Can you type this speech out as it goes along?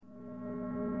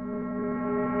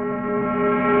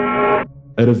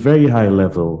At a very high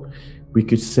level, we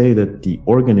could say that the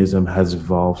organism has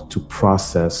evolved to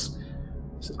process,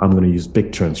 I'm going to use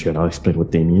big terms here and I'll explain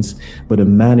what they mean, but a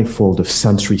manifold of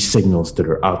sensory signals that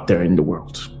are out there in the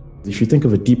world. If you think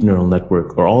of a deep neural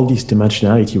network or all these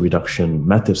dimensionality reduction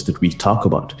methods that we talk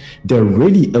about, they're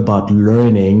really about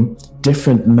learning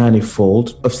different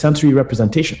manifold of sensory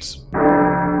representations.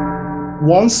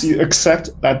 Once you accept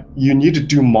that you need to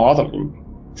do modeling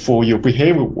for your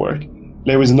behavior work,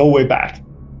 there is no way back.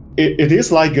 It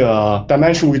is like a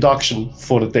dimension reduction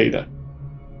for the data.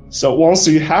 So once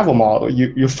you have a model,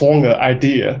 you form an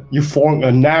idea, you form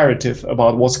a narrative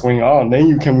about what's going on, then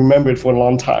you can remember it for a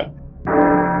long time.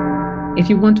 If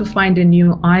you want to find a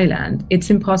new island, it's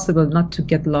impossible not to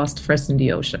get lost first in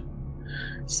the ocean.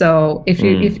 So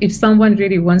if someone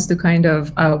really wants to kind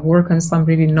of work on some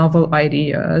really novel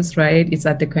ideas, right, it's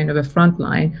at the kind of a front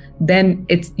line, then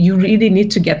you really need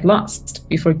to get lost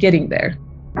before getting there.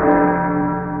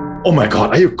 Oh my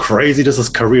God, are you crazy? This is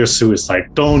career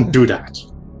suicide. Don't do that.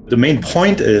 The main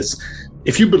point is,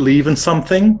 if you believe in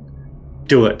something,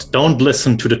 do it. Don't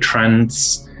listen to the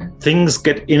trends. Things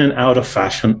get in and out of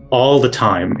fashion all the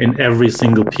time in every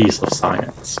single piece of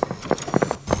science.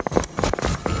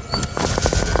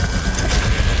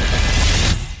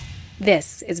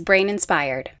 This is Brain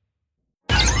Inspired.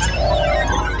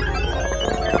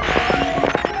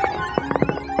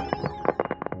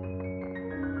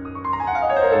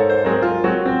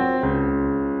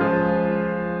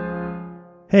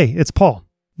 Hey, it's Paul.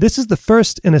 This is the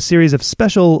first in a series of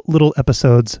special little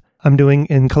episodes I'm doing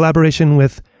in collaboration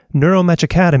with Neuromatch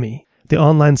Academy, the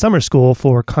online summer school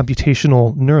for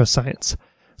computational neuroscience.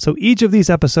 So each of these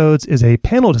episodes is a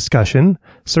panel discussion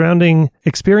surrounding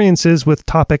experiences with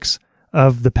topics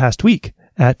of the past week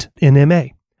at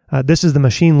NMA. This is the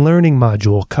machine learning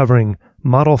module covering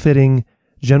model fitting,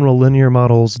 general linear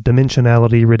models,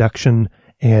 dimensionality reduction,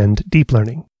 and deep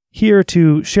learning. Here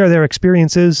to share their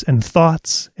experiences and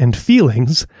thoughts and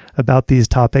feelings about these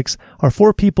topics are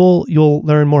four people you'll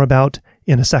learn more about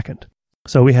in a second.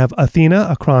 So we have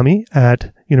Athena Akrami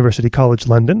at University College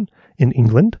London in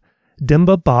England,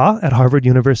 Dimba Ba at Harvard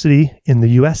University in the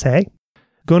USA,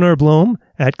 Gunnar Blom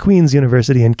at Queen's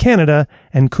University in Canada,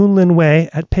 and Kunlin Wei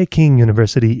at Peking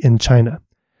University in China.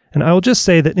 And I will just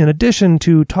say that in addition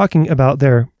to talking about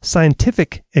their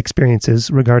scientific experiences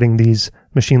regarding these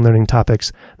machine learning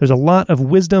topics, there's a lot of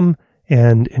wisdom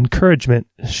and encouragement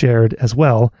shared as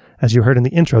well, as you heard in the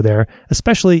intro there,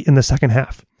 especially in the second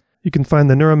half. You can find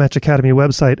the Neuromatch Academy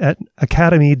website at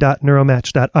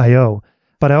academy.neuromatch.io,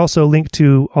 but I also link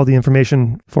to all the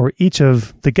information for each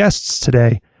of the guests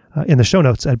today in the show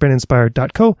notes at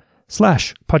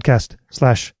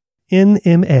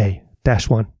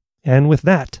braininspired.co/podcast/NMA-1. And with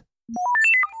that,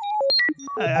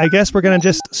 I guess we're going to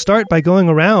just start by going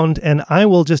around, and I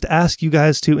will just ask you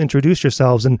guys to introduce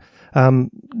yourselves. And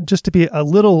just to be a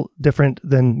little different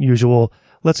than usual,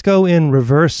 let's go in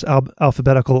reverse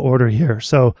alphabetical order here.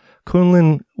 So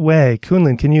Kunlin Wei.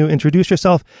 Kunlin, can you introduce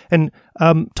yourself and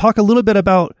talk a little bit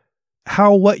about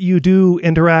how what you do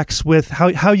interacts with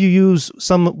how you use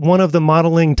one of the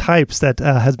modeling types that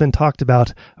has been talked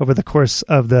about over the course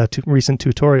of the recent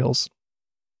tutorials?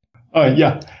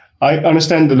 Yeah, I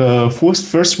understand the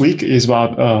first week is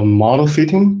about model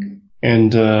fitting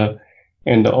and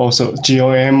also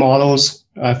GLM models.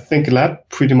 I think that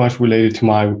pretty much related to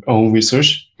my own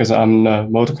research because I'm a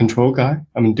motor control guy.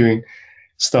 I'm doing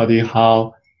study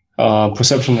how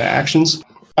perception and actions.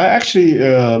 I actually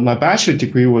my bachelor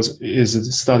degree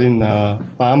is studying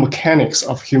biomechanics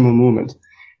of human movement.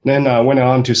 Then I went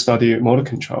on to study motor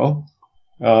control.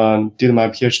 Did my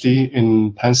PhD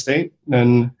in Penn State.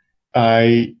 Then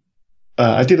I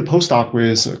did a postdoc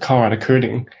with Conrad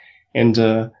Curtin,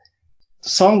 and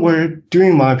somewhere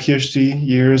during my PhD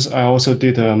years, I also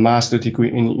did a master degree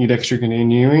in electrical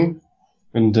engineering,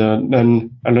 and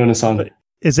then I learned something.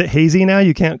 Is it hazy now?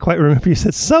 You can't quite remember. You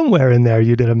said somewhere in there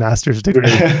you did a master's degree.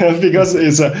 Because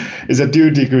it's a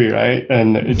dual degree, right?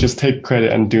 And it just take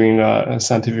credit and doing a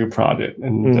scientific project,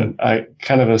 and I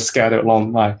kind of scattered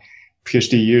along my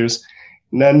PhD years.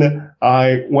 Then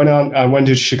I went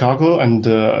to Chicago and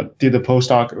did a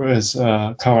postdoc with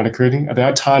Conrad Curtin. At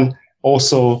that time,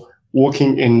 also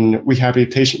working in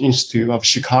Rehabilitation Institute of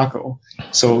Chicago.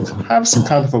 So I have some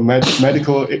kind of a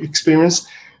medical experience.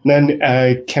 Then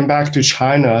I came back to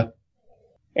China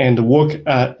and work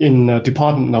in the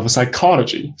Department of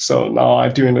Psychology. So now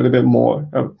I'm doing a little bit more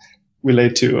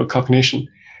related to cognition.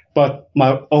 But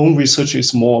my own research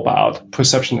is more about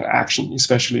perception and action,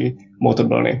 especially motor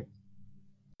learning.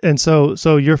 And so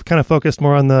you're kind of focused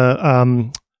more on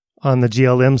the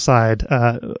GLM side.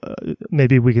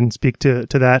 Maybe we can speak to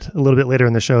that a little bit later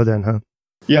in the show then, huh?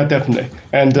 Yeah, definitely.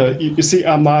 And you see,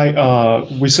 my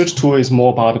research tool is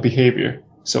more about behavior,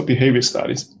 so behavior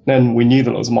studies. Then we need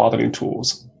those modeling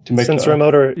tools to make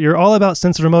sensorimotor. You're all about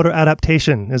sensorimotor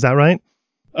adaptation, is that right?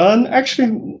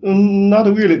 Actually, not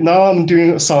really. Now I'm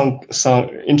doing some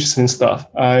interesting stuff.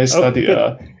 I study,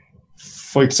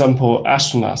 for example,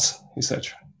 astronauts,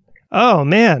 etc. Oh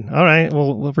man! All right.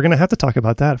 Well, we're going to have to talk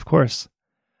about that, of course.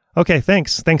 Okay.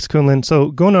 Thanks, Kunlin.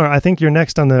 So Gunnar, I think you're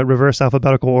next on the reverse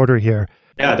alphabetical order here.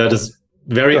 Yeah, that is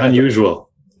very unusual.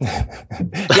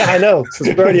 Yeah, I know.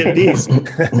 Since we're already at these.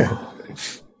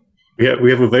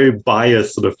 We have a very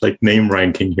biased sort of like name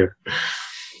ranking here.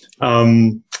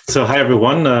 So hi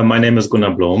everyone, my name is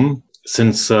Gunnar Blom.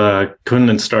 Since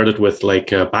Kunlin started with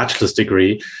like a bachelor's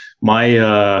degree,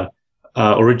 my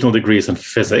original degree is in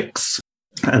physics,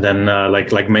 and then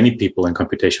like many people in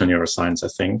computational neuroscience, I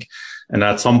think. And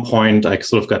at some point, I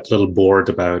sort of got a little bored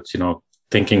about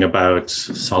thinking about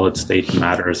solid state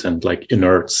matters and like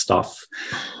inert stuff.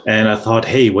 And I thought,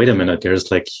 hey, wait a minute,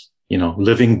 there's like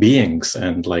living beings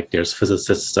and like there's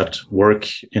physicists that work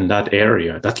in that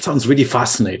area. That sounds really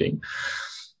fascinating.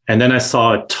 And then I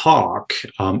saw a talk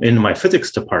in my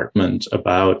physics department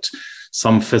about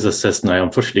some physicist, and I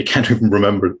unfortunately can't even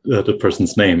remember the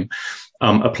person's name,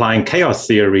 applying chaos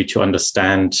theory to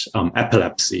understand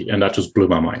epilepsy. And that just blew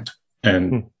my mind.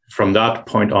 And from that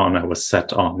point on, I was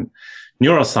set on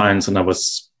neuroscience, and I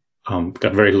was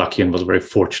got very lucky and was very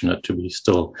fortunate to be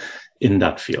still in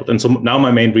that field. And so now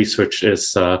my main research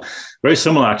is very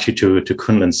similar actually to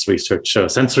Kunlin's research,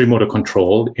 sensory motor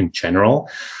control in general.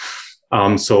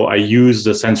 So I use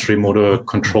the sensory motor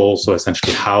control, so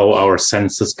essentially how our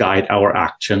senses guide our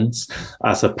actions,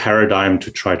 as a paradigm to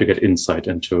try to get insight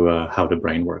into how the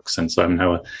brain works. And so I'm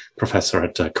now a professor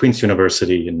at Queen's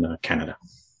University in Canada.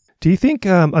 Do you think,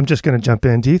 I'm just going to jump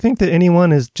in, do you think that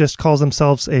anyone just calls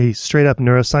themselves a straight up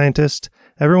neuroscientist?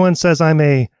 Everyone says I'm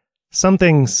a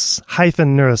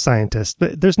something-neuroscientist,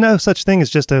 but there's no such thing as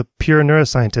just a pure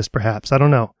neuroscientist, perhaps. I don't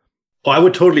know. Oh, I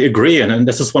would totally agree. And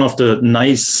this is one of the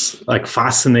nice, like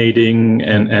fascinating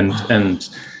and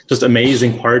just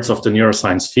amazing parts of the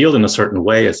neuroscience field in a certain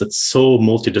way, is it's so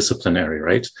multidisciplinary,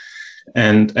 right?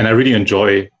 And I really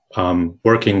enjoy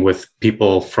working with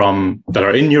people that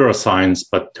are in neuroscience,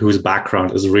 but whose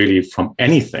background is really from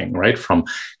anything, right? From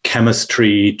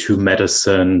chemistry to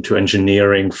medicine to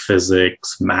engineering,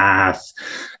 physics, math,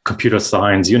 computer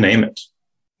science, you name it.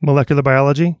 Molecular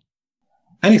biology?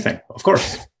 Anything, of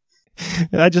course.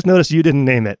 I just noticed you didn't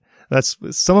name it.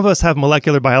 Some of us have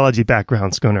molecular biology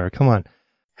backgrounds, Gunnar. Come on.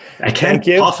 I can't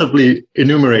possibly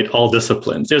enumerate all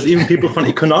disciplines. There's even people from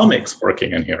economics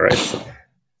working in here, right? So.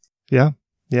 Yeah.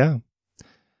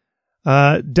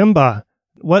 Dimba,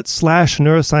 what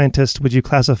 /neuroscientist would you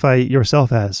classify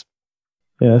yourself as?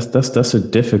 Yes, that's a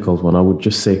difficult one. I would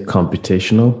just say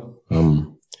computational.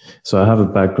 So I have a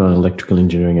background in electrical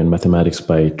engineering and mathematics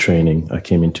by training. I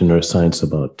came into neuroscience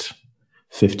about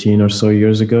 15 or so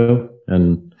years ago,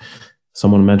 and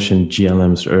someone mentioned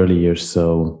GLMs earlier.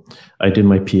 So I did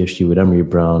my PhD with Emery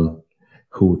Brown,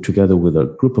 who together with a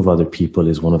group of other people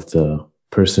is one of the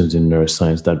persons in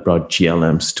neuroscience that brought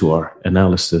GLMs to our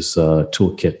analysis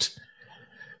toolkit.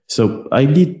 So I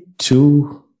lead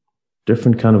two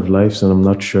different kind of lives, and I'm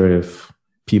not sure if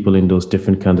people in those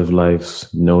different kind of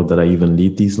lives know that I even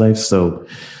lead these lives. So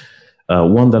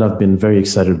one that I've been very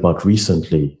excited about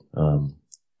recently,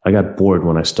 I got bored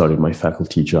when I started my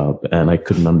faculty job and I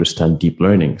couldn't understand deep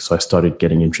learning. So I started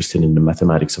getting interested in the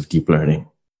mathematics of deep learning.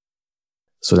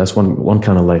 So that's one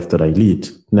kind of life that I lead.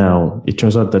 Now, it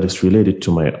turns out that it's related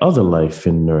to my other life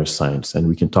in neuroscience, and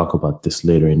we can talk about this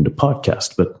later in the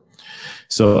podcast. But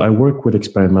so I work with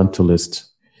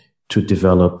experimentalists to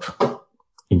develop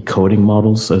encoding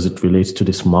models as it relates to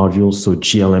this module, so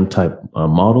GLM type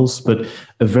models, but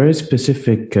a very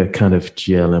specific kind of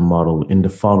GLM model in the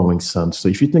following sense. So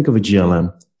if you think of a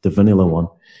GLM, the vanilla one,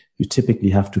 you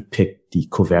typically have to pick the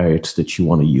covariates that you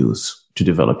want to use to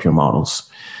develop your models.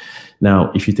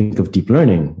 Now, if you think of deep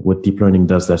learning, what deep learning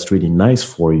does that's really nice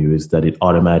for you is that it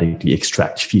automatically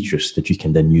extracts features that you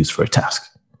can then use for a task.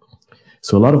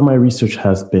 So a lot of my research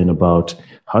has been about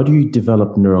how do you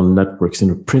develop neural networks in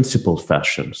a principled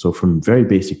fashion? So from very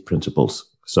basic principles,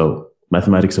 so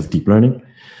mathematics of deep learning,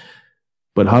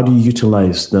 but how do you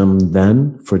utilize them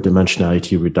then for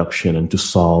dimensionality reduction and to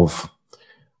solve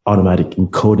automatic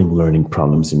encoding learning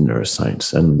problems in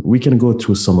neuroscience? And we can go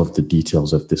through some of the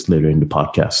details of this later in the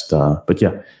podcast. But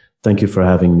yeah, thank you for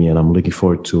having me, and I'm looking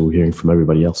forward to hearing from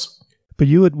everybody else. But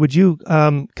would you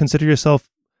consider yourself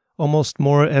almost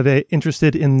more of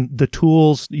interested in the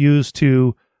tools used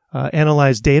to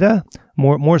analyze data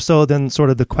more so than sort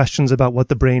of the questions about what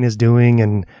the brain is doing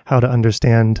and how to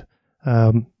understand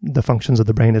the functions of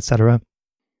the brain, etc.?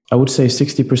 I would say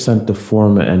 60% the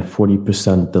former and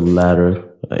 40% the latter,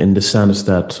 in the sense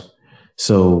that,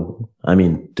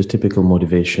 the typical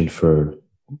motivation for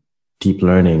deep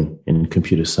learning in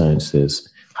computer science is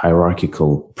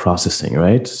hierarchical processing,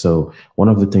 right? So one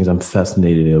of the things I'm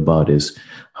fascinated about is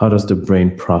how does the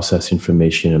brain process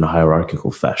information in a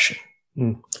hierarchical fashion?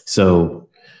 So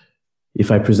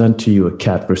if I present to you a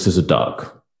cat versus a dog,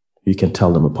 you can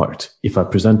tell them apart. If I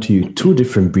present to you two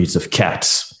different breeds of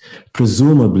cats,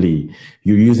 presumably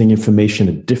you're using information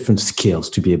at different scales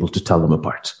to be able to tell them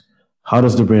apart. How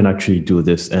does the brain actually do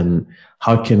this? And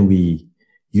how can we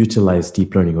utilize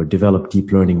deep learning or develop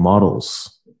deep learning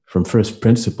models from first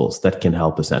principles that can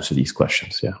help us answer these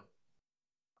questions? Yeah.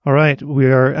 All right. We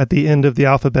are at the end of the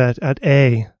alphabet at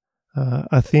A.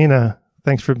 Athena,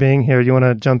 thanks for being here. You want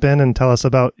to jump in and tell us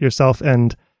about yourself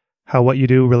and how what you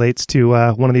do relates to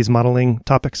one of these modeling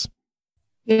topics?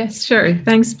 Yes, sure.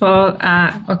 Thanks, Paul.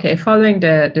 Okay, following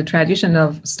the tradition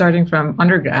of starting from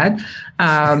undergrad,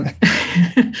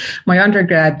 my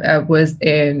undergrad was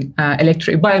in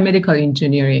biomedical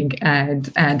engineering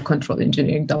and control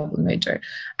engineering double major.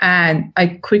 And I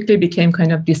quickly became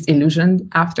kind of disillusioned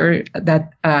after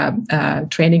that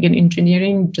training in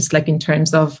engineering, just like in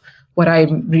terms of what I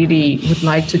really would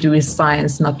like to do is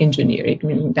science, not engineering,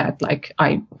 meaning that like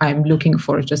I'm looking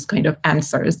for just kind of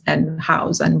answers and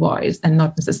hows and whys and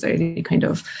not necessarily kind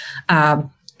of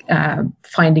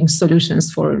finding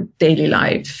solutions for daily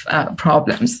life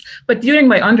problems. But during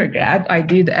my undergrad, I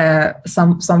did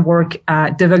some work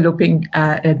developing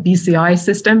a BCI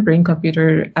system,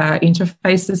 brain-computer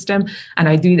interface system, and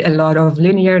I did a lot of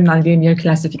linear, nonlinear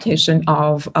classification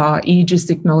of EEG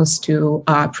signals to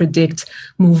predict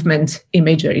movement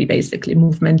imagery, basically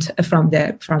movement from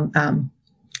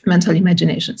mental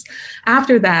imaginations.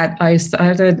 After that, I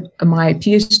started my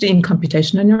PhD in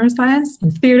computational neuroscience, in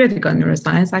theoretical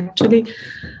neuroscience, actually,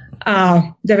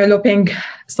 developing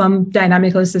some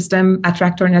dynamical system,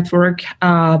 attractor network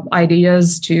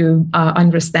ideas to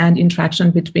understand interaction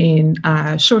between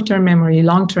short-term memory,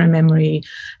 long-term memory,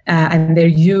 and their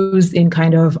use in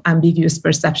kind of ambiguous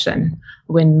perception.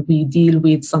 When we deal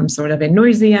with some sort of a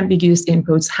noisy, ambiguous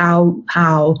inputs,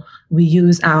 how we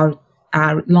use our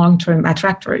long-term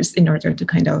attractors in order to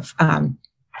kind of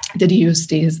deduce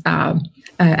these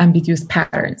ambiguous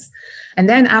patterns. And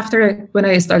then when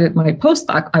I started my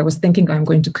postdoc, I was thinking I'm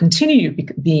going to continue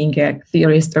being a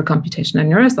theorist or computational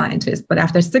neuroscientist. But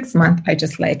after 6 months, I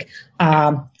just decided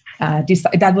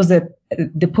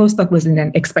the postdoc was in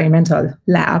an experimental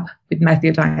lab with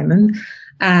Matthew Diamond.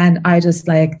 And I just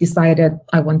decided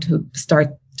I want to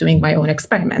start doing my own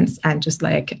experiments and just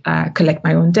collect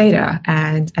my own data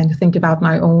and think about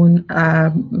my own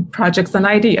projects and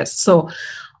ideas. So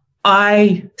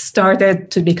I started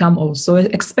to become also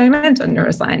an experimental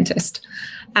neuroscientist.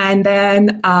 And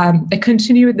then I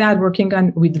continued that working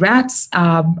with rats,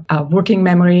 working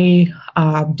memory,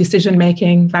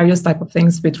 decision-making, various type of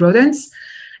things with rodents.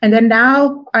 And then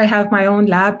now I have my own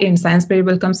lab in Sainsbury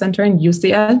Wellcome Center in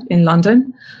UCL in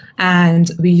London. And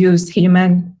we use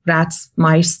human, rats,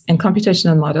 mice, and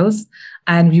computational models.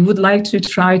 And we would like to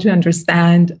try to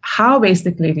understand how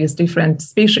basically these different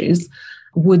species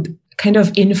would kind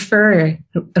of infer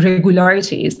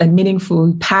regularities and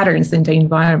meaningful patterns in the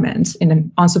environment in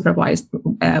an unsupervised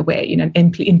way, in an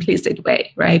implicit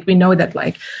way, right? We know that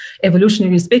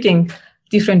evolutionarily speaking,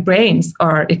 different brains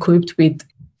are equipped with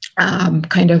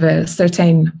kind of a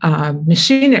certain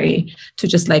machinery to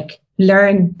just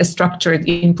learn a structured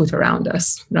input around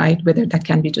us, right? Whether that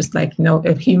can be just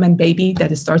a human baby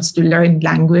that starts to learn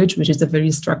language, which is a very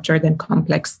structured and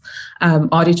complex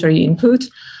auditory input,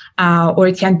 or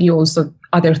it can be also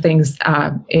other things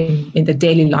in the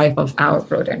daily life of our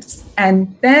rodents.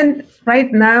 And then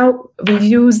right now we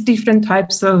use different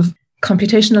types of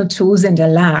computational tools in the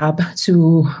lab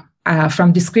to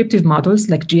from descriptive models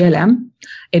like GLM,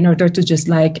 in order to just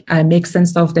make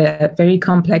sense of the very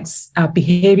complex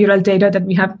behavioral data that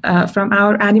we have from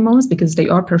our animals, because they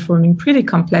are performing pretty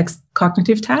complex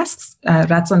cognitive tasks,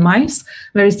 rats and mice,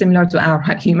 very similar to our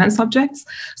human subjects.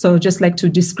 So just to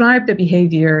describe the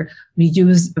behavior, we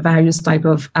use various type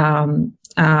of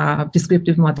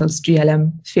descriptive models,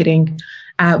 GLM fitting.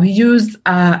 We use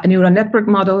neural network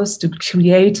models to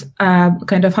create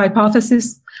kind of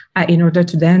hypotheses in order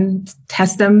to then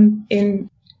test them in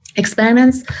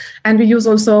experiments. And we use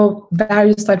also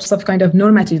various types of kind of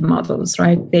normative models,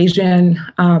 right? Bayesian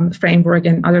framework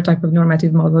and other type of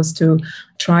normative models to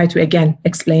try to, again,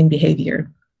 explain behavior.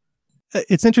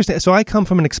 it's interesting. So I come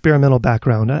from an experimental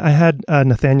background. I had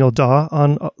Nathaniel Daw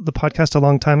on the podcast a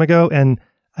long time ago, and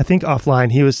I think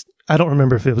offline I don't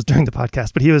remember if it was during the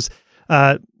podcast, but he was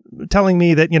telling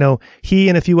me that, he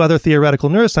and a few other theoretical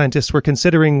neuroscientists were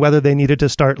considering whether they needed to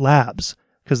start labs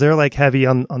because they're like heavy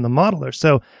on the modeler.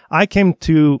 So I came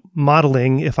to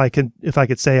modeling, if I could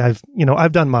say I've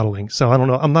done modeling. So I don't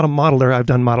know, I'm not a modeler, I've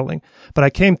done modeling, but I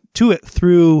came to it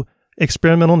through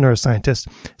experimental neuroscientists.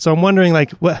 So I'm wondering,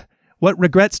 like, what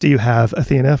regrets do you have,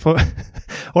 Athena,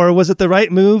 or was it the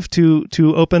right move to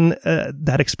open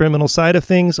that experimental side of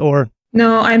things? Or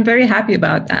no, I'm very happy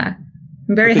about that.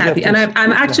 I'm very happy, and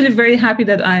I'm actually very happy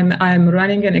that I'm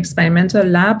running an experimental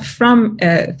lab from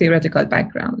a theoretical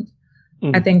background.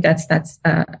 I think it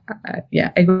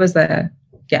was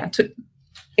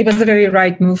it was a very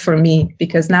right move for me,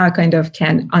 because now I kind of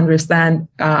can understand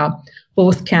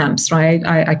both camps, right?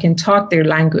 I can talk their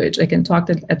language. I can talk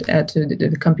to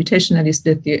the computationalist,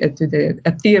 to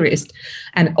the theorist,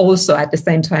 and also at the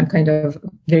same time kind of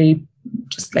very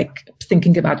just like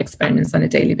thinking about experiments on a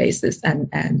daily basis. And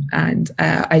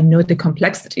I know the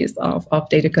complexities of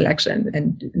data collection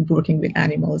and working with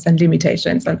animals and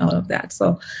limitations and all of that.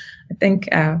 So I think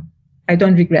I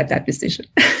don't regret that decision.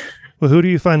 Well, who do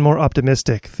you find more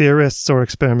optimistic, theorists or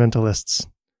experimentalists?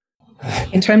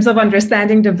 In terms of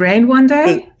understanding the brain one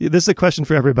day? This is a question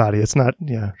for everybody. It's not,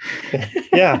 yeah.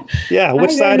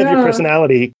 Which side of your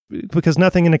personality? Because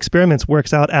nothing in experiments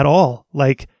works out at all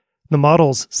like the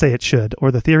models say it should,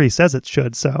 or the theory says it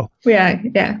should. So yeah,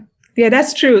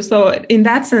 that's true. So in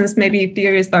that sense, maybe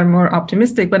theorists are more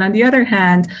optimistic. But on the other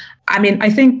hand, I mean, I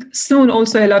think soon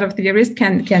also a lot of theorists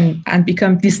can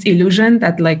become disillusioned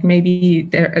that like maybe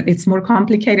it's more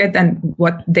complicated than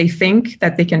what they think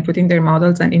that they can put in their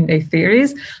models and in their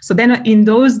theories. So then in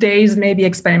those days, maybe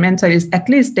experimentalists, at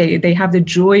least they have the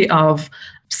joy of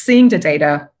seeing the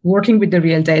data, working with the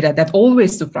real data that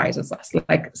always surprises us.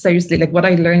 Like seriously, like what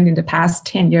I learned in the past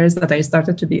 10 years that I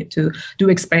started to do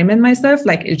experiment myself,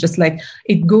 like it's just like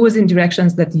it goes in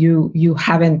directions that you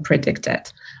haven't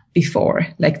predicted before.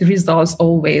 Like the results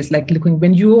always, like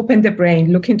when you open the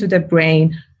brain, look into the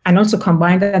brain, and also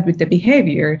combine that with the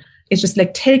behavior, it just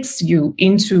like takes you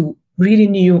into really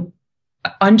new,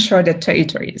 uncharted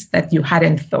territories that you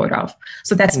hadn't thought of.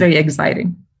 So that's very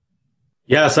exciting.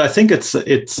 Yeah, so I think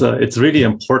it's really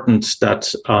important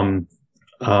that,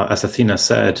 as Athena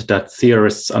said, that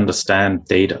theorists understand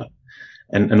data,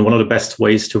 and one of the best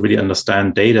ways to really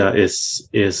understand data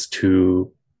is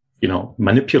to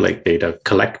manipulate data,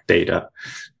 collect data,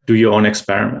 do your own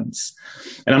experiments.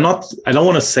 And I don't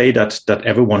want to say that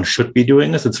everyone should be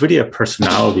doing this. It's really a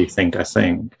personality thing, I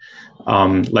think.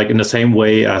 Like in the same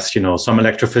way as some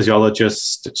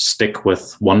electrophysiologists stick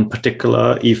with one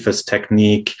particular EFIS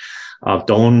technique.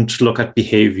 Don't look at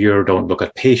behavior, don't look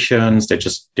at patients.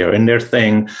 They're in their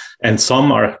thing. And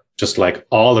some are just like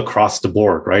all across the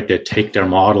board, right? They take their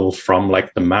model from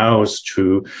like the mouse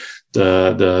to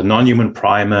the non-human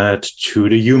primate to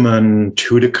the human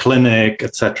to the clinic,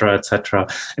 et cetera, et cetera.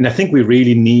 And I think we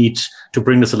really need to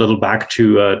bring this a little back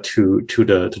to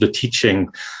the teaching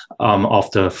of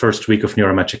the first week of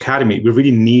Neuromatch Academy. We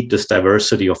really need this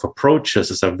diversity of approaches,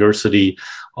 this diversity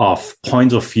of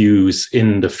points of views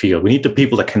in the field. We need the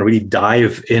people that can really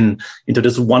dive into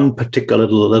this one particular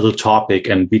little topic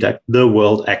and be like the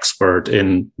world expert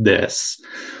in this.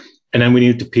 And then we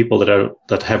need the people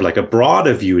that have like a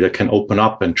broader view that can open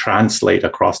up and translate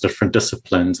across different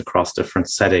disciplines, across different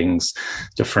settings,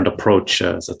 different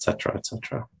approaches, et cetera, et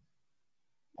cetera.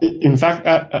 In fact,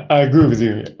 I agree with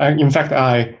you. I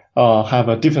have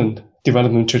a different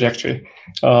development trajectory.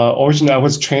 Originally, I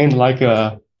was trained like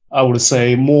I would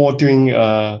say more doing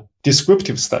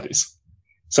descriptive studies.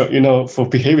 So, for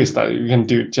behavior study, you can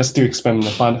do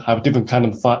experiment and have different kind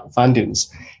of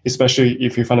findings, especially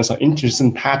if you find some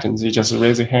interesting patterns. You just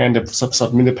raise your hand and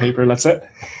submit a paper, that's it.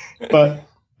 But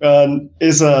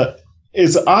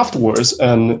it's afterwards,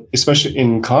 and especially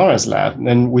in Conrad's lab,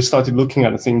 then we started looking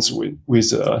at things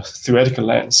with a theoretical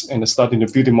lens and studying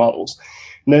the building models.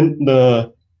 And then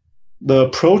the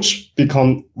approach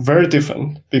become very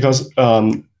different because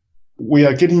we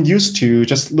are getting used to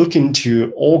just look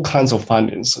into all kinds of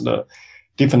findings. The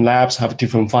different labs have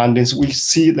different findings. We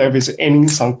see there is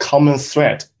some common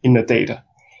thread in the data.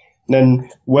 Then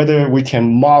whether we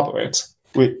can model it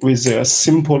with a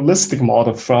simplistic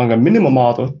model from a minimal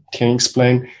model can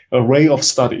explain array of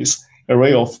studies,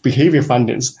 array of behavior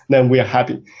findings, then we are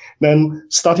happy. Then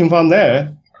starting from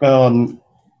there,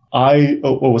 I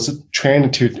was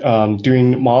trained to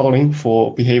doing modeling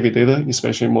for behavior data,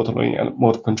 especially motor learning and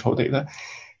motor control data.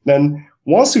 Then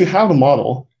once you have a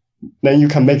model, then you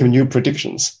can make new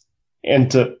predictions.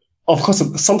 And of course,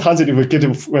 sometimes it will get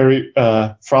very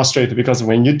frustrated because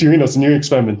when you're doing those new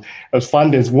experiments, the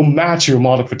findings will match your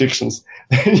model predictions.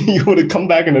 Then you would come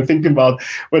back and think about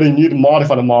whether you need to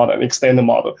modify the model and extend the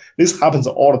model. This happens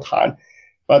all the time.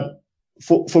 But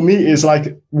for me, it's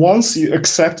like once you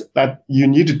accept that you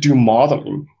need to do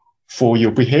modeling for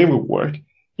your behavior work,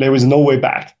 there is no way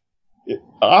back.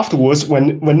 Afterwards,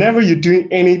 whenever you're doing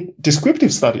any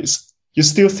descriptive studies, you're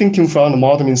still thinking from the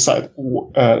modeling side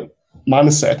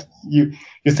mindset. You're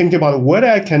thinking about whether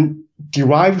I can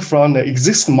derive from the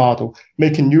existing model,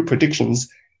 making new predictions,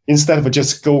 instead of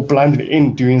just go blindly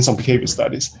in doing some behavior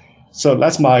studies. So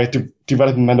that's my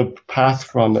developmental path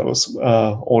from those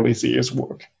all these years'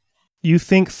 work. You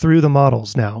think through the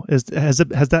models now. Has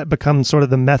that become sort of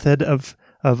the method of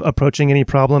approaching any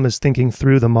problem, is thinking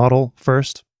through the model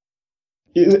first?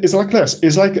 It's like this.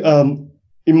 It's like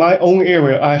in my own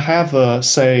area, I have,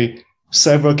 say,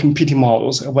 several competing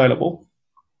models available.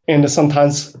 And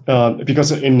sometimes,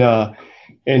 because in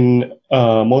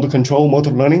model control,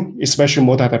 model learning, especially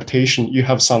model adaptation, you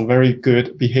have some very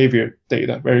good behavior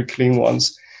data, very clean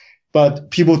ones.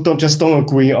 But people don't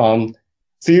agree on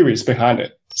theories behind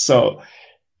it. So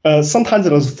sometimes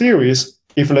those theories,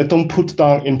 if they don't put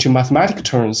down into mathematical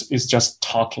terms, it's just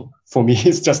talking. For me,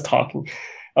 it's just talking.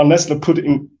 Unless they put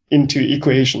into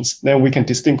equations, then we can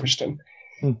distinguish them.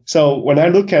 So when I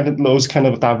look at those kind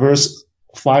of diverse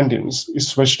findings,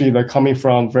 especially they're coming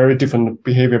from very different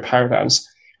behavior paradigms,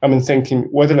 I'm thinking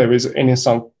whether there is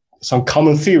some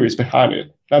common theories behind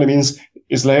it. That means,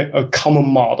 is there a common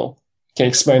model can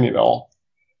explain it all?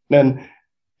 Then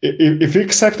if you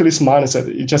accept this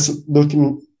mindset, you're just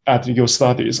looking at your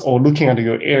studies or looking at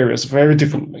your areas very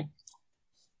differently.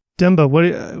 Demba,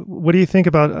 what do you think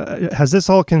about, has this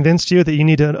all convinced you that you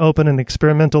need to open an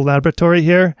experimental laboratory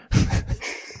here?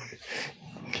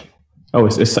 Oh,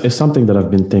 it's something that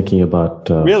I've been thinking about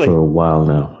really? For a while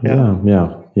now.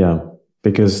 Yeah.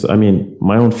 Because,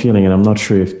 my own feeling, and I'm not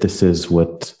sure if this is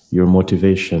what your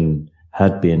motivation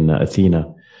had been,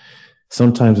 Athena.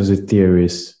 Sometimes as a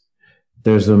theorist,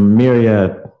 there's a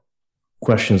myriad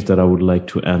questions that I would like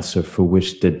to answer for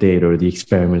which the data or the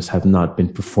experiments have not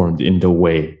been performed in the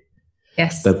way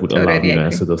that would allow me to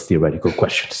answer those theoretical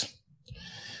questions.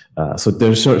 So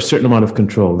there's a certain amount of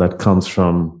control that comes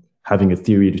from having a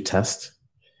theory to test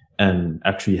and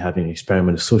actually having an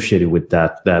experiment associated with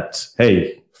that,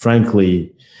 hey,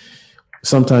 frankly,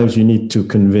 sometimes you need to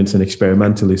convince an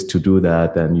experimentalist to do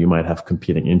that, and you might have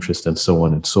competing interests and so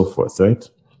on and so forth, right?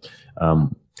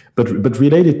 But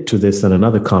related to this, and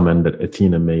another comment that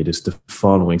Athena made is the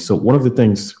following. So one of the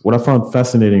things, what I found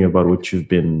fascinating about what you've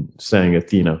been saying,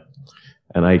 Athena,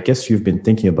 and I guess you've been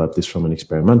thinking about this from an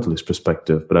experimentalist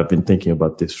perspective, but I've been thinking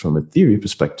about this from a theory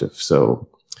perspective. So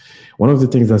one of the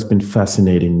things that's been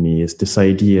fascinating me is this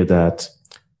idea that,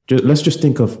 let's just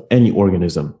think of any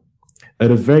organism. At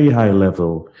a very high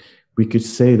level, we could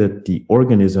say that the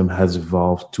organism has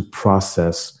evolved to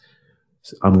process,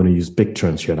 I'm going to use big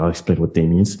terms here and I'll explain what they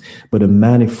means, but a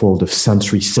manifold of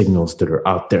sensory signals that are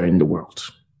out there in the world,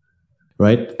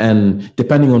 right? And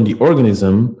depending on the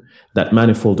organism, that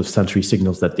manifold of sensory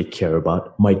signals that they care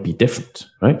about might be different,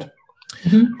 right?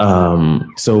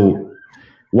 Mm-hmm. So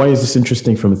why is this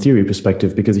interesting from a theory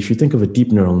perspective? Because if you think of a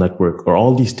deep neural network or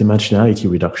all these dimensionality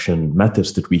reduction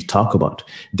methods that we talk about,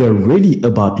 they're really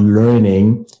about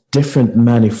learning different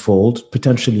manifold,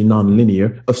 potentially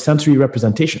nonlinear, of sensory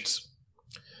representations.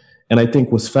 And I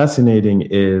think what's fascinating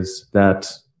is that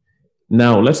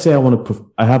now, let's say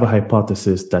I have a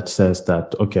hypothesis that says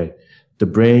that, okay, the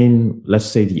brain, let's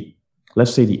say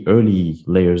the early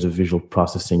layers of visual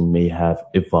processing may have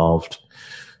evolved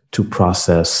to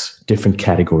process different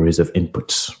categories of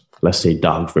inputs. Let's say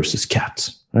dog versus cat,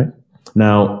 right?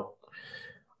 Now,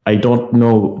 I don't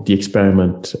know the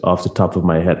experiment off the top of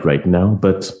my head right now,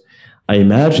 but I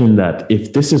imagine that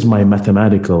if this is my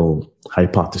mathematical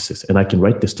hypothesis, and I can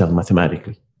write this down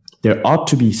mathematically, there ought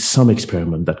to be some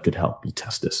experiment that could help me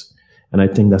test this. And I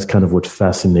think that's kind of what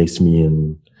fascinates me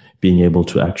in being able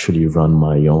to actually run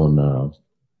my own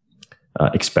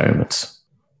experiments.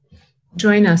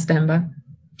 Join us, Demba.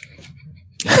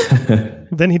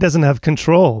 Then he doesn't have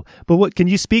control. But what can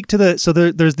you speak to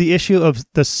there's the issue of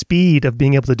the speed of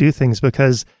being able to do things,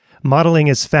 because modeling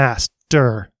is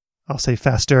faster, I'll say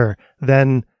faster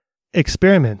than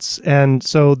experiments. And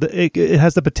so it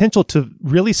has the potential to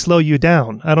really slow you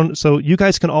down. So you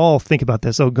guys can all think about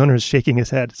this. Oh, Gunnar's shaking his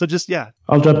head. So just, yeah.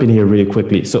 I'll jump in here really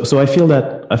quickly. So I feel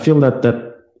that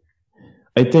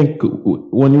I think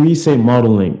when we say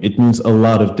modeling, it means a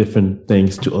lot of different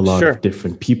things to a lot of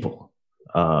different people.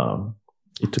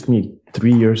 It took me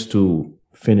 3 years to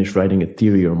finish writing a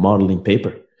theory or modeling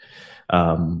paper.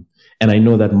 And I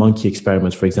know that monkey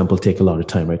experiments, for example, take a lot of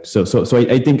time, right? So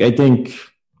I think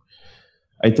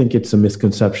it's a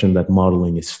misconception that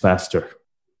modeling is faster.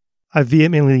 I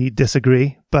vehemently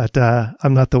disagree, but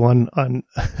I'm not the one on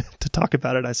to talk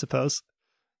about it, I suppose.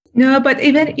 No, but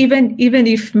even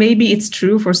if maybe it's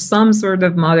true for some sort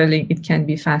of modeling, it can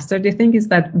be faster. The thing is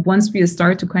that once we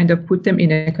start to kind of put them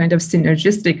in a kind of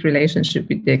synergistic relationship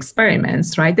with the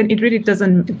experiments, right? Then it really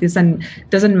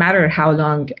doesn't matter how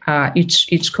long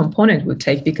each component would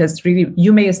take, because really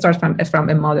you may start from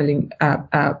a modeling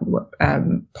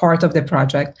part of the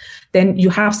project. Then you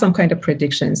have some kind of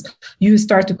predictions. You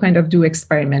start to kind of do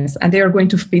experiments, and they are going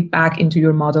to feed back into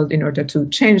your model in order to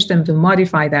change them, to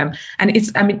modify them. And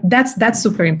that's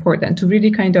super important to really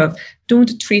kind of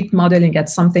don't treat modeling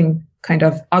as something kind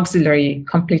of auxiliary,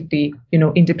 completely,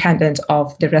 independent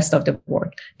of the rest of the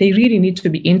work. They really need to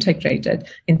be integrated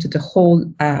into the whole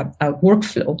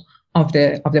workflow of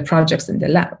the projects in the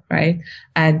lab, right?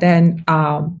 And then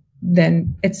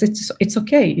it's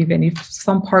okay, even if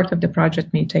some part of the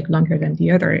project may take longer than the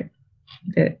other.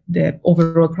 The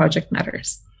overall project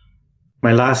matters.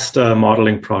 My last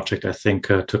modeling project, I think,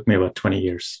 took me about 20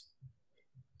 years.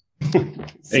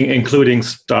 Including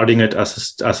starting it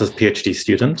as a PhD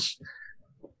student,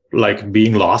 like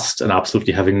being lost and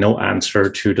absolutely having no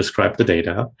answer to describe the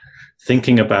data,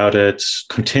 thinking about it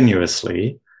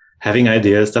continuously, having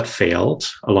ideas that failed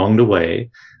along the way.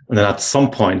 And then at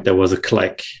some point there was a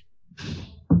click,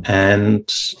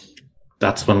 and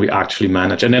that's when we actually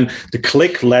managed. And then the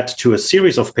click led to a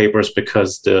series of papers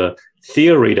because the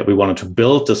theory that we wanted to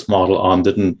build this model on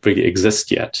didn't really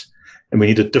exist yet. And we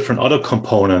needed different other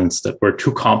components that were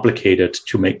too complicated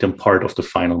to make them part of the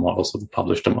final model. So we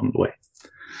published them on the way.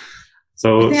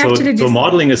 So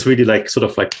modeling is really like, sort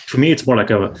of like, to me, it's more like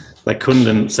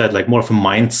Kundan said, like more of a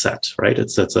mindset, right?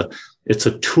 It's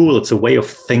a tool, it's a way of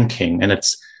thinking. And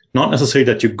it's not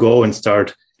necessarily that you go and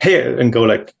start here and go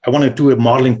like, I want to do a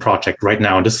modeling project right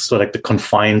now. And this is sort of like the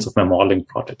confines of my modeling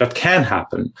project. That can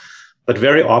happen. But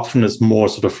very often it's more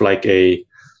sort of like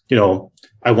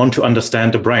I want to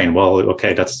understand the brain. Well,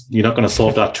 okay, you're not going to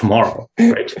solve that tomorrow,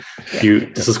 right?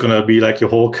 This is going to be like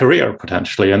your whole career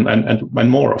potentially, and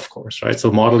more, of course, right?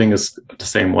 So modeling is the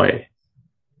same way.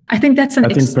 I think that's an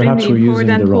extremely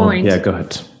important point. Yeah, go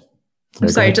ahead. I'm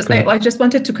sorry, I just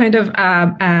wanted to kind of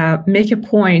make a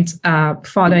point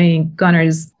following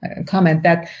Gunnar's comment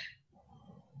that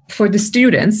for the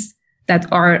students that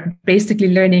are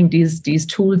basically learning these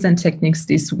tools and techniques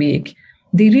this week,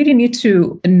 they really need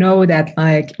to know that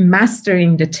like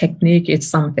mastering the technique is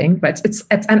something, but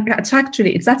that's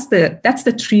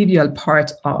the trivial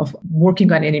part of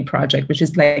working on any project, which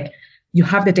is like you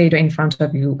have the data in front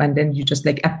of you and then you just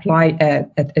like apply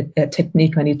a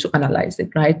technique on it to analyze it,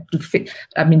 right?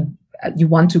 You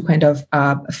want to kind of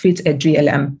fit a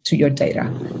GLM to your data.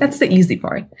 That's the easy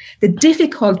part. The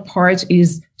difficult part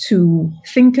is to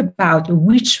think about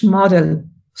which model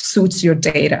suits your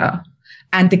data,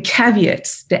 and the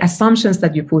caveats, the assumptions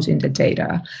that you put in the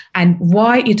data, and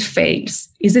why it fails.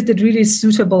 Is it a really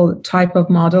suitable type of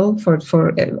model for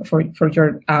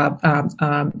your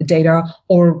data,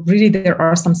 or really there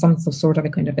are some sort of a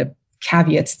kind of a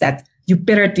caveats that you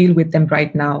better deal with them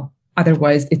right now?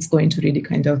 Otherwise, it's going to really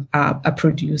kind of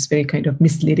produce very kind of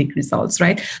misleading results,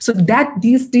 right? So that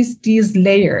these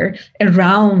layer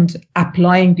around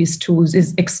applying these tools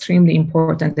is extremely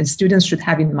important, and students should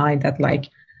have in mind that like,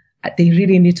 they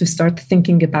really need to start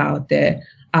thinking about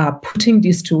putting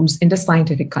these tools in the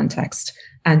scientific context,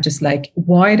 and just like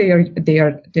why they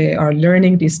are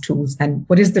learning these tools, and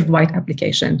what is the right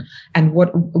application, and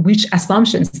which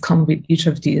assumptions come with each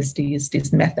of these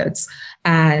methods,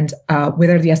 and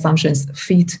whether the assumptions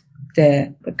fit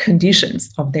the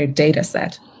conditions of their data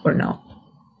set or not.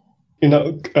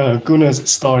 Gunnar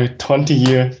started 20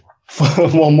 years for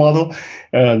one model,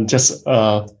 and just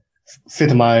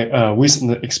fit my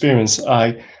recent experience.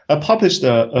 I published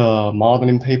a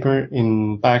modeling paper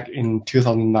back in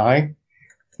 2009.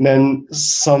 Then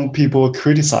some people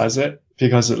criticize it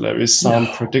because there is some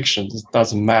predictions that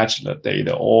doesn't match the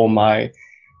data, or my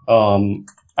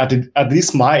at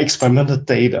least my experimental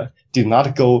data did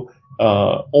not go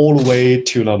all the way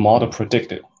to the model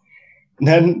predicted. And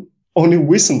then only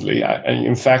recently,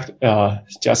 in fact,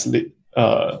 just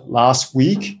last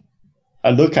week, I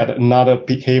look at another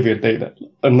behavior data,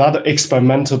 another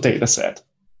experimental data set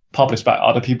published by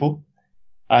other people.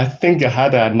 I think I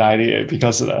had an idea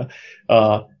because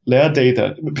their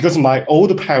data, because my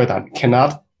old paradigm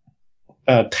cannot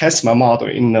test my model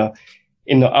in the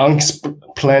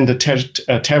unplanned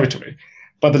territory,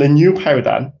 but the new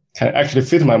paradigm can actually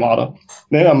fit my model.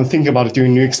 Then I'm thinking about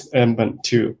doing new experiment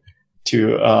to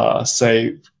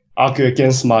say argue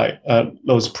against my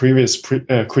those previous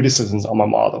criticisms on my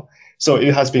model. So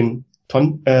it has been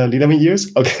 11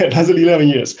 years. Okay, that's 11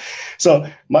 years. So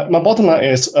my bottom line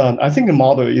is, I think the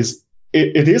model is,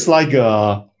 it is like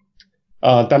a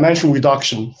dimension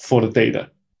reduction for the data.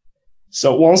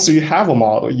 So once you have a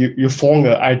model, you form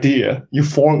an idea, you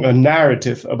form a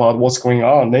narrative about what's going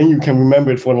on, then you can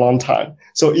remember it for a long time.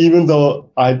 So even though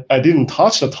I didn't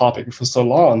touch the topic for so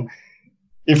long,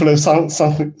 if there's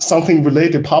something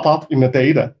related pop up in the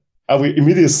data, I will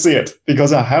immediately see it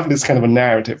because I have this kind of a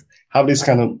narrative, have this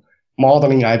kind of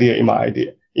modeling idea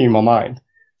in my mind.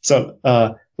 So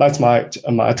that's my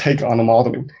take on the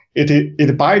modeling.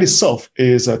 It by itself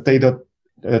is a data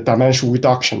dimension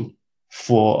reduction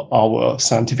for our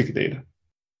scientific data.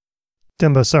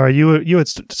 Dembo, sorry, you had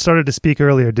started to speak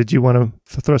earlier. Did you want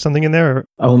to throw something in there? Or?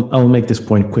 I'll make this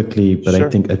point quickly, but sure. I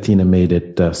think Athena made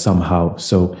it somehow.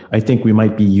 So I think we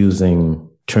might be using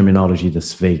terminology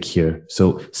that's vague here.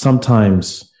 So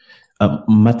sometimes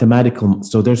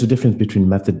so there's a difference between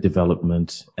method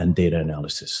development and data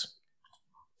analysis.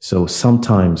 So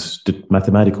sometimes the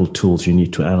mathematical tools you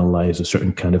need to analyze a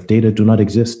certain kind of data do not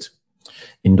exist.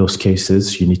 In those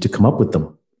cases, you need to come up with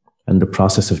them. And the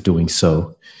process of doing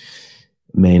so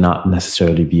may not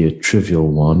necessarily be a trivial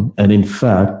one. And in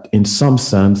fact, in some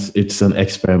sense, it's an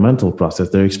experimental process.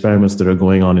 There are experiments that are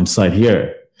going on inside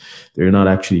here. They're not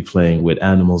actually playing with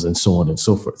animals and so on and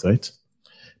so forth, right?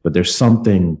 But there's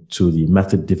something to the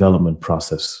method development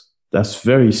process that's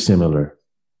very similar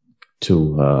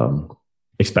to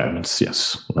experiments,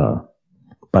 yes,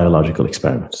 biological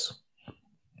experiments.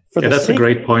 Yeah, that's a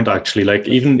great point, actually. Like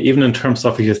even in terms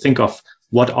of, if you think of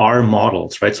what are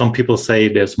models, right? Some people say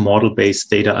there's model-based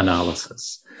data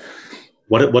analysis.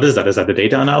 What is that? Is that a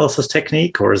data analysis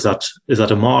technique, or is that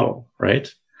a model,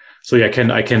 right? So yeah,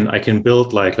 I can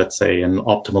build, like, let's say, an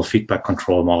optimal feedback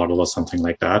control model or something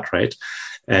like that, right?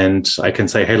 And I can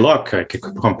say, hey, look, I can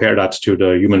compare that to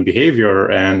the human behavior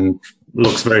and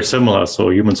looks very similar.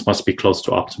 So humans must be close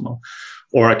to optimal.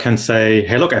 Or I can say,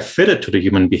 hey, look, I fit it to the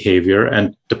human behavior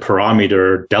and the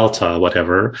parameter delta,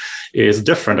 whatever, is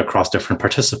different across different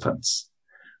participants,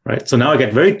 right? So now I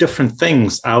get very different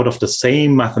things out of the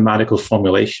same mathematical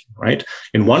formulation, right?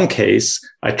 In one case,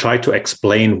 I try to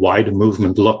explain why the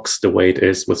movement looks the way it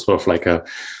is with sort of like a,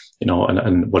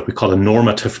 and what we call a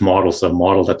normative model, so a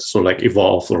model that sort of like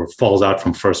evolves or falls out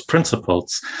from first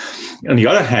principles. On the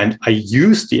other hand, I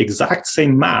use the exact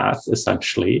same math,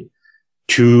 essentially,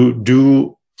 to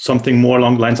do something more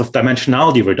along the lines of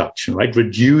dimensionality reduction, right?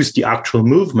 Reduce the actual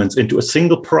movements into a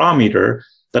single parameter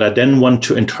that I then want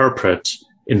to interpret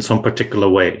in some particular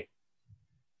way.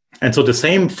 And so the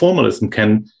same formalism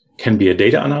can be a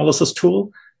data analysis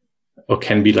tool, or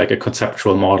can be like a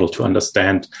conceptual model to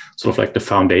understand sort of like the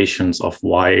foundations of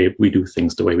why we do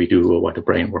things the way we do, or why the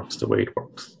brain works the way it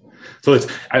works. So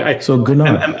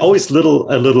I'm always a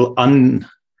little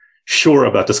unsure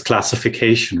about this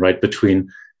classification, right, between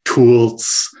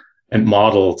tools and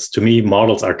models. To me,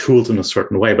 models are tools in a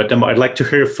certain way. But then I'd like to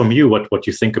hear from you what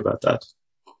you think about that.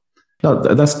 No,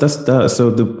 so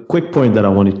the quick point that I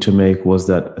wanted to make was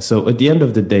that, so at the end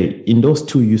of the day, in those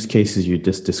two use cases you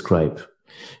just described,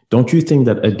 don't you think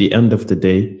that at the end of the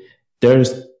day,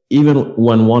 there's, even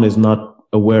when one is not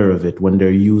aware of it, when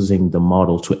they're using the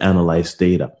model to analyze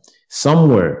data,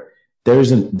 somewhere there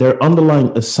are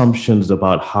underlying assumptions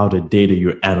about how the data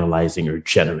you're analyzing are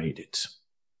generated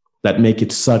that make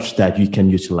it such that you can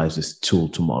utilize this tool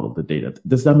to model the data.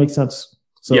 Does that make sense?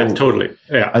 So yeah, totally.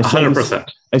 Yeah, 100%.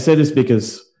 I say this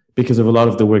because of a lot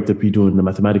of the work that we do in the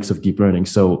mathematics of deep learning.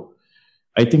 So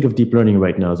I think of deep learning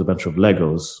right now as a bunch of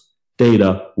Legos: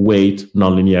 data, weight,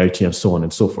 nonlinearity, and so on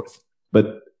and so forth.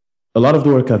 But a lot of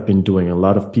the work I've been doing, a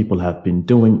lot of people have been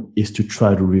doing, is to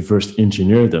try to reverse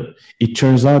engineer them. It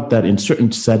turns out that in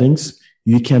certain settings,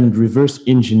 you can reverse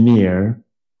engineer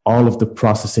all of the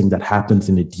processing that happens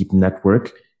in a deep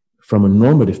network from a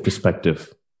normative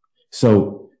perspective.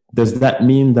 So does that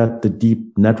mean that the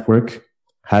deep network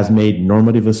has made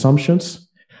normative assumptions?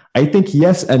 I think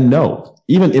yes and no.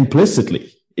 Even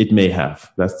implicitly, it may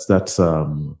have.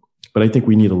 But I think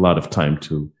we need a lot of time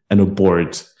and a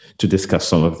board to discuss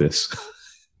some of this.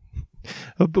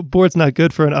 But board's not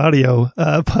good for an audio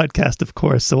podcast, of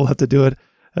course, so we'll have to do it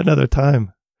another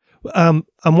time. I'm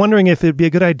wondering if it'd be a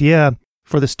good idea,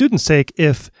 for the students' sake,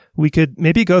 if we could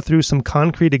maybe go through some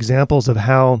concrete examples of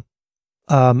how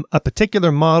a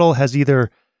particular model has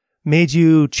either made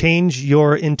you change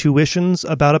your intuitions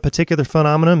about a particular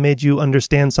phenomenon, made you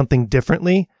understand something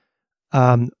differently,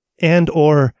 and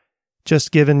or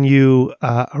just given you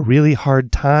a really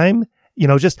hard time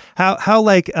Just how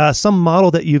like some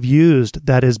model that you've used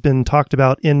that has been talked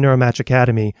about in Neuromatch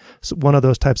Academy, so one of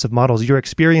those types of models, your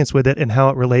experience with it and how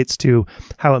it relates to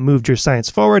how it moved your science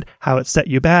forward, how it set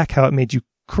you back, how it made you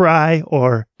cry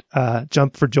or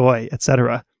jump for joy,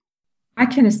 etc. I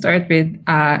can start with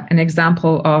an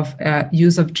example of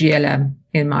use of GLM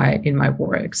in my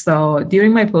work. So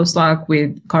during my postdoc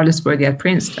with Carlos Bordi at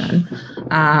Princeton,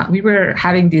 we were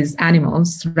having these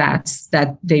animals, rats,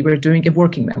 that they were doing a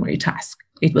working memory task.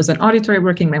 It was an auditory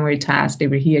working memory task. They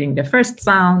were hearing the first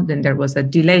sound, then there was a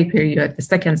delay period, the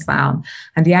second sound,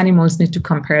 and the animals need to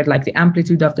compare like the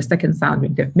amplitude of the second sound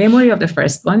with the memory of the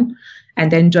first one,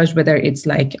 and then judge whether it's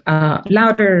like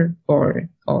louder or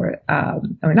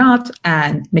not,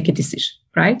 and make a decision,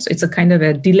 right? So it's a kind of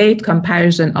a delayed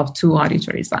comparison of two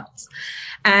auditory sounds.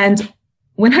 And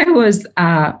when I was,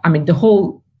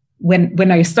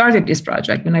 when I started this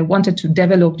project, when I wanted to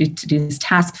develop this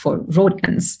task for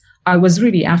rodents, I was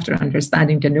really after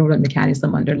understanding the neural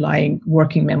mechanism underlying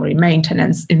working memory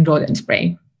maintenance in rodent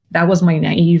brain. That was my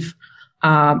naive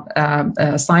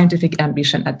scientific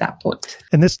ambition at that point.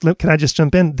 And this, can I just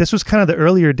jump in? This was kind of the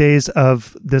earlier days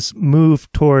of this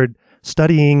move toward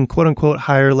studying quote unquote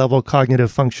higher level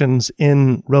cognitive functions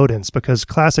in rodents, because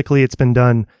classically it's been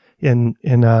done in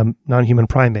non-human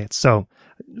primates. So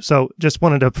just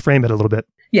wanted to frame it a little bit.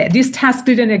 Yeah, this task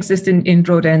didn't exist in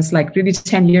rodents. Like really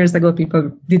 10 years ago, people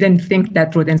didn't think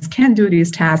that rodents can do this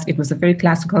task. It was a very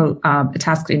classical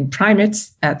task in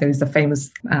primates. There is a famous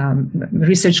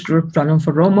research group,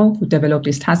 Ranulfo-Romo, who developed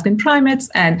this task in primates.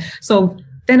 And so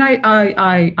then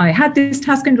I had this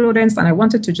task in rodents, and I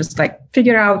wanted to just like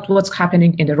figure out what's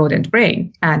happening in the rodent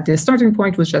brain. And the starting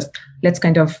point was just, let's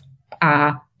kind of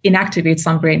inactivate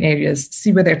some brain areas,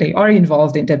 see whether they are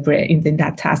involved in the brain in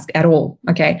that task at all.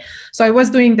 Okay, so I was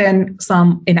doing then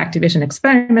some inactivation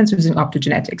experiments using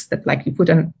optogenetics, that like you put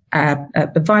a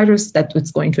virus that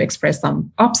was going to express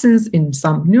some opsins in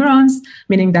some neurons,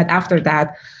 meaning that after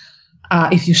that,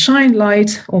 if you shine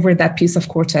light over that piece of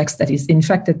cortex that is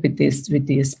infected with this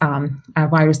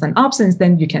virus and opsins,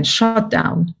 then you can shut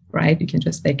down, right? You can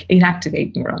just like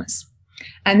inactivate neurons.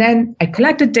 And then I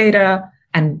collected data,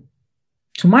 and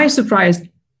to my surprise,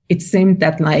 it seemed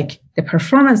that like the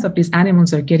performance of these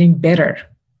animals are getting better,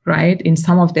 right? In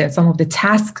some of the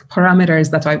task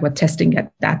parameters that I was testing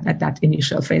at that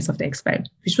initial phase of the experiment,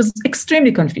 which was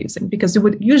extremely confusing, because you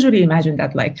would usually imagine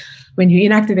that like when you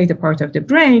inactivate a part of the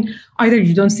brain, either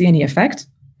you don't see any effect,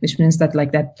 which means that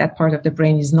like that part of the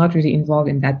brain is not really involved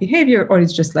in that behavior, or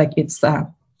it's just like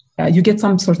you get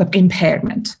some sort of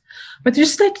impairment. But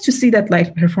just like to see that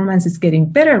like performance is getting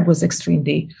better was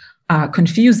extremely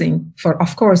confusing.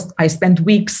 Of course, I spent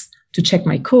weeks to check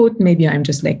my code. Maybe I'm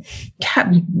just like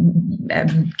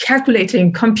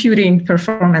calculating, computing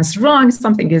performance wrong.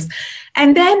 Something is,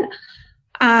 and then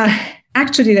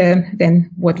actually, then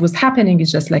what was happening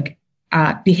is just like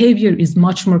behavior is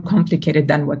much more complicated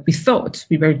than what we thought.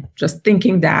 We were just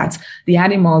thinking that the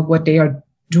animal, what they are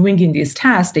doing in these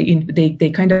tasks,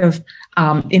 they kind of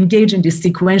engage in this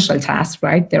sequential task,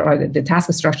 right? There are the task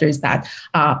structure is that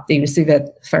they receive a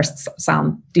first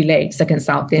sound, delay, second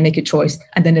sound, they make a choice,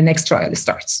 and then the next trial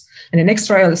starts. And the next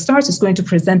trial starts is going to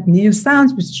present new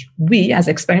sounds, which we as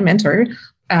experimenter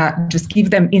just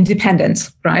give them independent,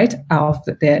 right, of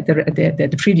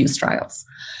the previous trials.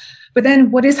 But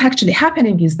then what is actually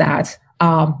happening is that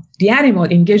the animal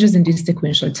engages in this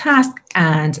sequential task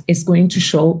and is going to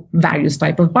show various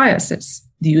type of biases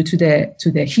due to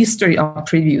the history of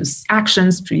previous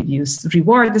actions, previous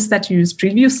rewards that you use,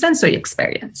 previous sensory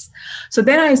experience. So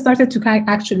then I started to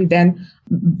actually then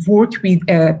work with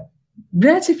a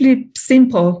relatively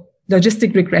simple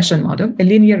logistic regression model, a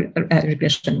linear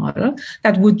regression model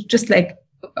that would just like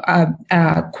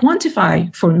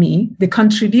quantify for me the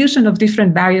contribution of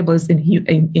different variables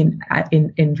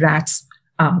in rats'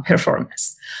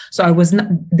 performance. So I was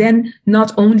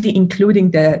not only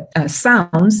including the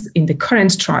sounds in the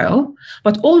current trial,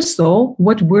 but also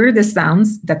what were the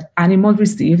sounds that animal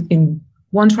received in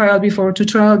one trial before, two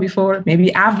trial before,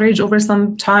 maybe average over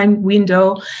some time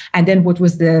window, and then what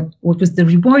was the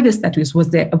reward status,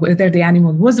 whether the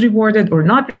animal was rewarded or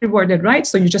not rewarded, right?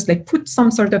 So you just like put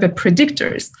some sort of a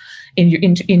predictors in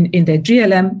the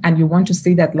GLM, and you want to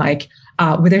see that like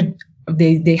whether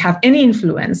they have any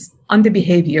influence on the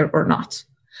behavior or not.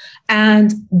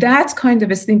 And that kind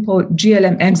of a simple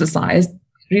GLM exercise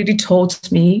really taught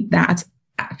me that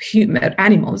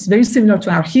animals, very similar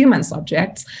to our human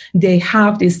subjects, they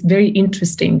have these very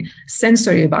interesting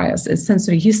sensory biases,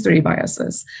 sensory history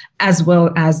biases, as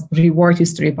well as reward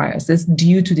history biases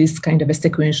due to this kind of a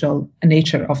sequential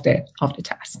nature of the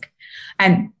task.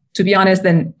 And to be honest,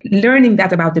 then learning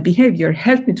that about the behavior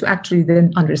helped me to actually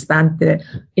then understand the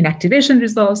inactivation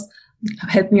results,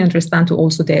 helped me understand to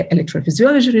also the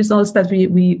electrophysiology results that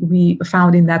we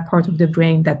found in that part of the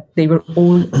brain, that they were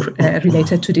all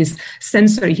related to this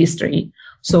sensory history.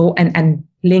 So, and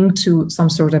linked to some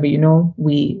sort of,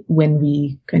 when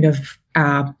we kind of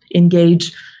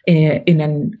engage in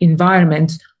an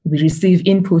environment, we receive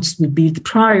inputs, we build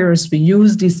priors, we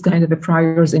use these kind of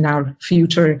priors in our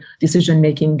future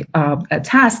decision-making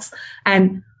tasks.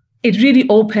 And it really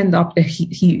opened up a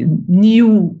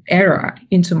new era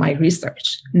into my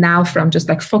research. Now, from just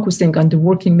like focusing on the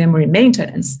working memory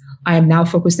maintenance, I am now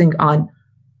focusing on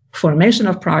formation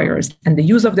of priors and the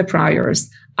use of the priors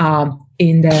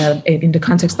in the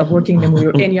context of working memory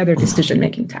or any other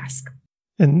decision-making task.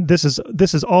 And this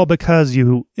is all because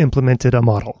you implemented a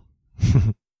model.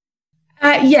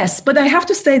 Yes, but I have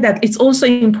to say that it's also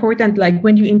important, like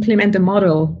when you implement a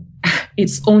model,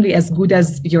 it's only as good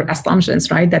as your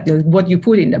assumptions, right? That what you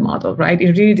put in the model, right?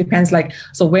 It really depends. Like,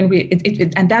 so when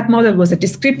and that model was a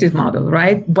descriptive model,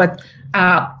 right? But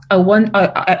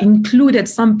I included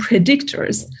some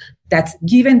predictors that,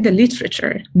 given the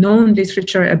known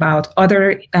literature about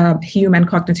other human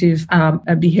cognitive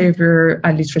behavior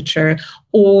literature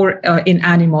or in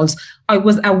animals, I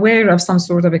was aware of some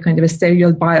sort of a kind of a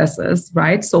serial biases,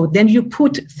 right? So then you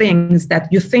put things that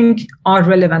you think are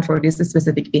relevant for this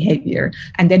specific behavior,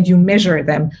 and then you measure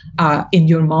them in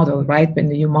your model, right?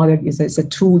 When your model is a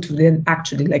tool to then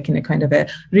actually, like in a kind of a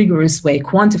rigorous way,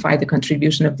 quantify the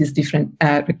contribution of these different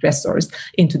regressors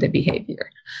into the behavior.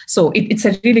 So it's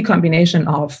a really combination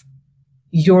of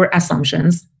your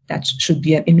assumptions, that should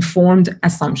be an informed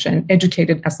assumption,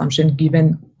 educated assumption,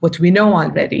 given what we know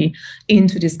already,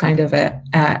 into this kind of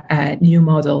a new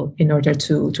model in order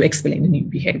to explain the new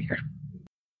behavior.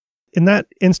 In that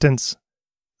instance,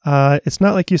 it's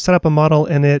not like you set up a model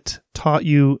and it taught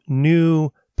you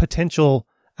new potential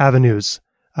avenues.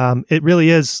 It really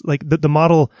is like the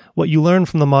model, what you learn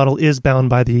from the model is bound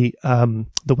by the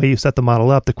way you set the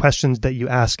model up, the questions that you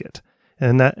ask it.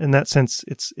 And in that sense,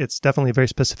 it's definitely a very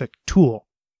specific tool.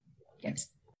 Yes.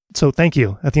 So thank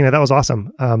you, Athena. That was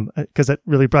awesome, because it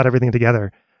really brought everything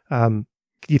together. Do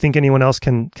you think anyone else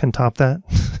can top that?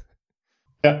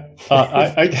 Yeah,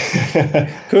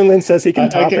 Kunlin says he can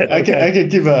top it. I can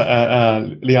give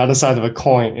the other side of a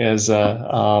coin is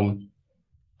how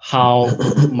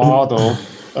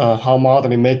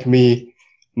modeling make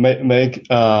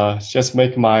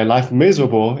my life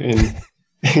miserable in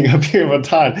a period of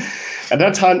time. At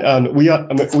that time, we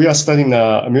are studying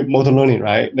motor learning,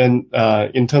 right? Then,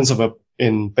 in terms of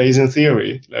in Bayesian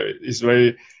theory, it's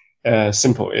very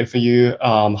simple. If you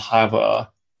have a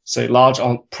large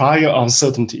prior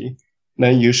uncertainty,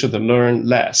 then you should learn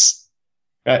less.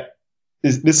 Right?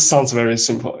 This sounds very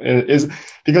simple. It's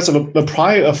because of the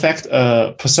prior affect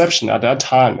perception at that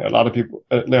time. A lot of people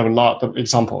there are a lot of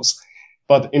examples,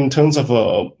 but in terms of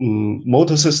a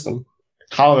motor system,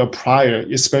 how a prior,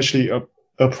 especially a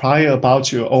prior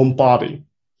about your own body,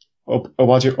 or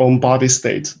about your own body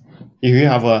state. If you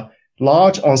have a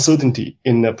large uncertainty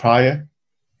in the prior,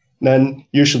 then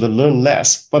you should learn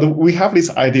less. But we have this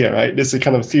idea, right? This is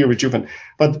kind of theory driven.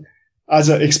 But as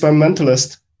an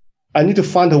experimentalist, I need to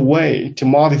find a way to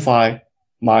modify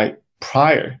my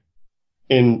prior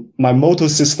in my motor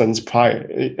system's prior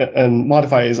and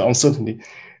modify its uncertainty.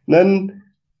 Then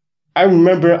I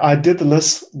remember I did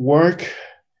this work.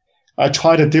 I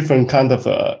tried a different kind of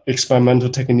experimental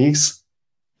techniques.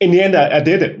 In the end, I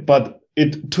did it, but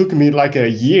it took me like a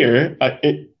year. At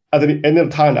the end of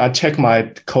the time, I checked my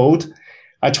code.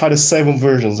 I tried 7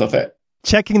 versions of it.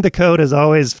 Checking the code is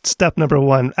always step number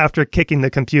 1 after kicking the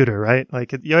computer, right?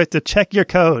 Like you have to check your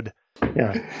code.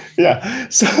 Yeah. Yeah.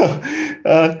 So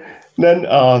then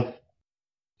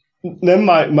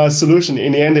my solution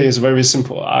in the end is very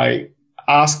simple. I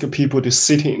ask people to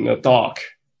sit in the dark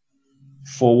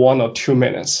for 1 or 2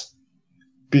 minutes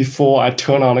before I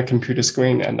turn on the computer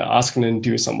screen and ask them to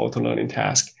do some motor learning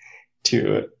task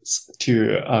to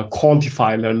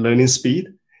quantify their learning speed.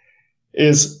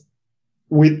 Is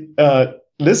with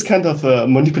this kind of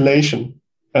manipulation,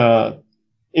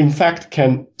 in fact,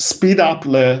 can speed up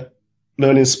the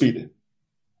learning speed.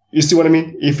 You see what I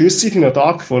mean? If you sit in the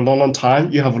dark for a long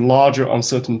time, you have larger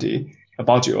uncertainty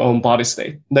about your own body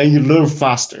state. Then you learn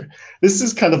faster. This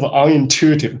is kind of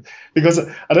unintuitive because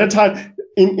at that time,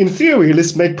 in theory,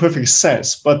 this makes perfect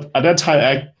sense. But at that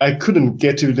time, I couldn't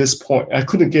get to this point. I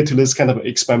couldn't get to this kind of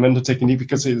experimental technique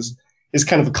because it's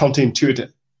kind of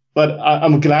counterintuitive. But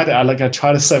I'm glad I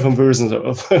tried 7 versions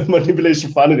of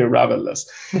manipulation, finally rather less.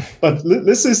 But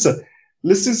this is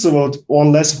about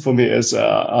one lesson for me is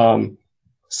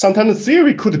sometimes the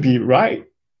theory could be right,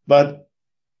 but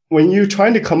when you're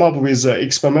trying to come up with an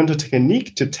experimental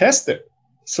technique to test it,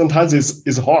 sometimes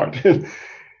it's hard.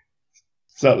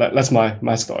 So that's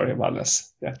my story about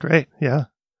this. Yeah. Great. Yeah.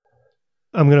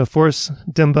 I'm going to force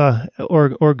Dimba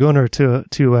or Gunnar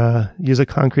to use a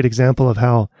concrete example of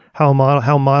how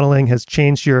modeling has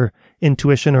changed your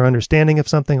intuition or understanding of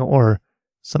something, or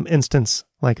some instance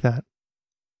like that.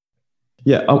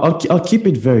 Yeah, I'll keep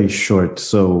it very short.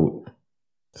 So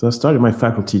I started my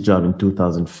faculty job in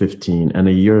 2015, and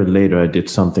a year later I did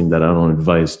something that I don't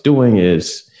advise doing.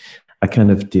 Is I kind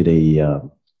of did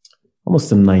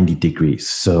almost a 90 degrees.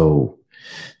 So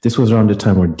this was around the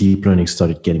time where deep learning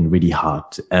started getting really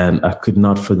hot, and I could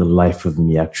not for the life of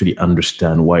me actually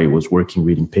understand why it was working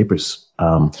reading papers.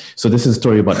 So this is a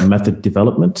story about method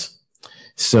development.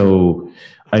 So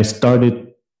I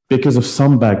started, because of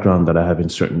some background that I have in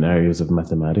certain areas of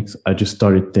mathematics, I just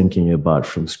started thinking about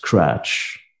from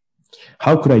scratch,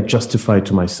 how could I justify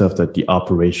to myself that the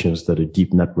operations that a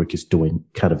deep network is doing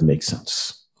kind of make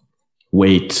sense?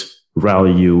 Weight,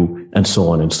 value, and so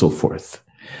on and so forth.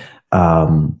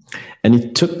 And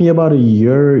it took me about a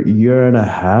year and a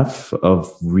half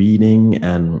of reading.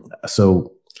 And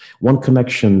so one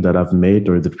connection that I've made,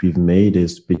 or that we've made,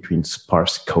 is between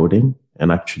sparse coding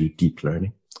and actually deep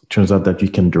learning. It turns out that you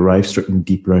can derive certain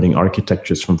deep learning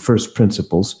architectures from first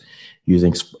principles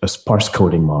using a sparse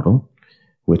coding model,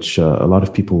 which a lot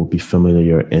of people will be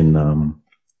familiar in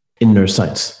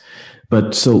neuroscience.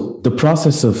 But so the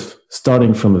process of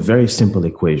starting from a very simple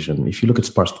equation, if you look at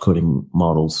sparse coding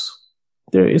models,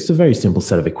 there is a very simple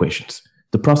set of equations.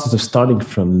 The process of starting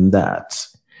from that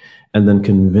and then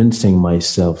convincing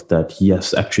myself that,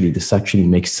 yes, actually, this actually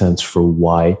makes sense for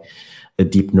why a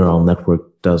deep neural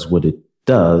network does what it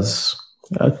does,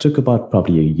 took about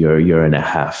probably a year and a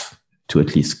half to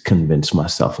at least convince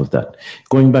myself of that.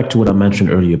 Going back to what I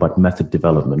mentioned earlier about method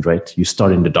development, right? You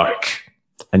start in the dark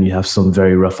and you have some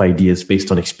very rough ideas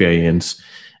based on experience.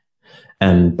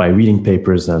 And by reading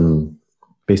papers and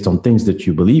based on things that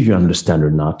you believe you understand or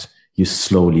not, you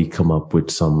slowly come up with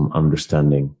some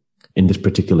understanding, in this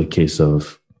particular case,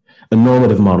 of a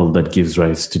normative model that gives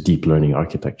rise to deep learning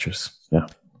architectures. Yeah.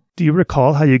 Do you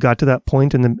recall how you got to that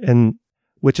point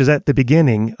which is at the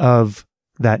beginning of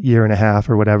that year and a half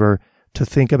or whatever, to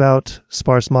think about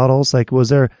sparse models? Like, was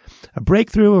there a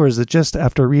breakthrough, or is it just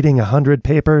after reading 100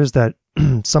 papers that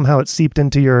somehow it seeped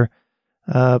into your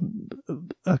a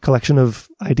collection of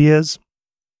ideas?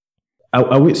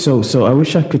 I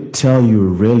wish I could tell you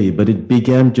really, but it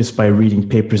began just by reading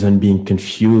papers and being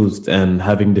confused and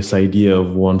having this idea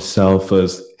of oneself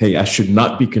as, hey, I should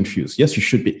not be confused. Yes, you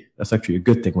should be. That's actually a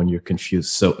good thing when you're confused.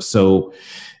 So,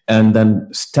 and then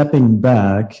stepping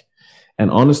back, and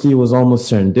honestly, it was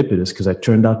almost serendipitous because I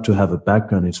turned out to have a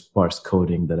background in sparse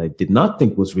coding that I did not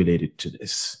think was related to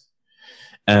this.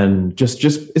 And just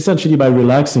essentially by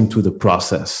relaxing to the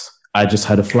process, I just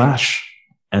had a flash.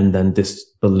 And then this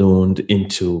ballooned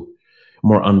into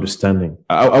more understanding.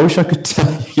 I wish I could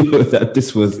tell you that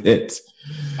this was it.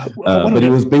 But it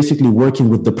was basically working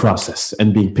with the process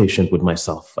and being patient with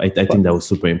myself. I think that was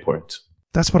super important.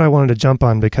 That's what I wanted to jump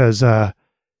on, because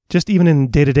just even in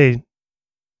day-to-day,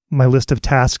 my list of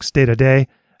tasks day-to-day,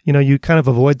 you kind of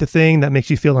avoid the thing that makes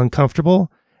you feel uncomfortable.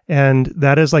 And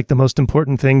that is like the most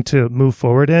important thing to move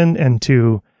forward in and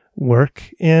to work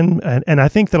in. And I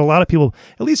think that a lot of people,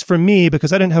 at least for me,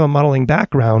 because I didn't have a modeling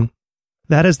background,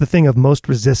 that is the thing of most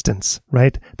resistance,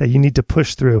 right? That you need to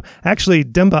push through. Actually,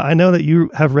 Dimba, I know that you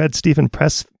have read Stephen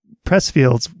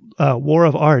Pressfield's War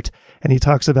of Art, and he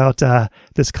talks about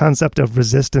this concept of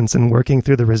resistance and working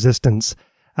through the resistance.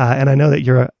 And I know that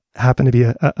you happen to be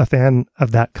a fan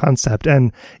of that concept.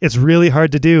 And it's really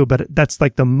hard to do, but that's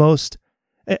like the most.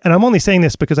 And I'm only saying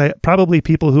this because probably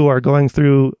people who are going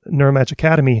through Neuromatch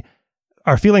Academy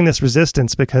are feeling this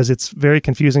resistance because it's very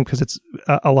confusing, because it's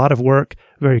a lot of work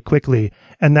very quickly.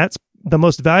 And that's the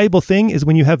most valuable thing, is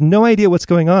when you have no idea what's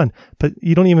going on, but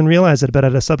you don't even realize it. But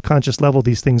at a subconscious level,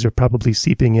 these things are probably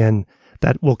seeping in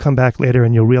that will come back later,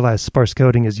 and you'll realize sparse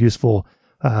coding is useful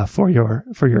for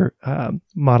your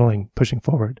modeling pushing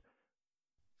forward.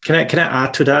 Can I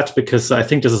add to that? Because I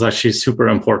think this is actually super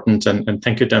important. And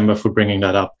thank you, Dimba, for bringing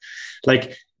that up.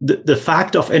 Like the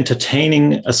fact of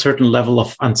entertaining a certain level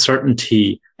of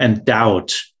uncertainty and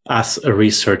doubt as a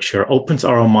researcher opens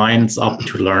our minds up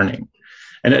to learning.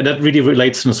 And that really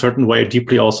relates in a certain way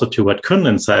deeply also to what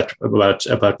Kunlin said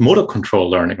about motor control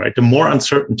learning, right? The more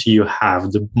uncertainty you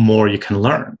have, the more you can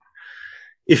learn.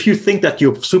 If you think that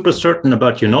you're super certain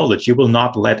about your knowledge, you will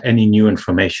not let any new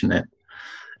information in.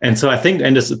 And so I think,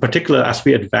 and this in particular, as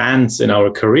we advance in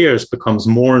our careers, becomes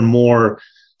more and more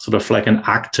sort of like an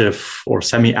active or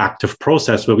semi-active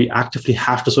process where we actively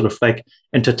have to sort of like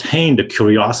entertain the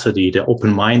curiosity, the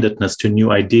open-mindedness to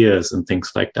new ideas and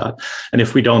things like that. And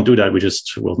if we don't do that, we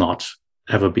just will not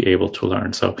ever be able to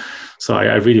learn. So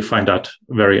I really find that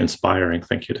very inspiring.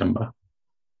 Thank you, Dimba.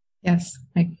 Yes,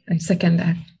 I second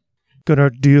that. Gunnar,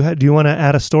 do you want to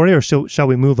add a story, or shall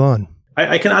we move on?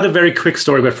 I can add a very quick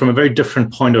story, but from a very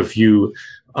different point of view,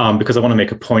 because I want to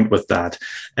make a point with that.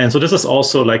 And so this is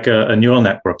also like a neural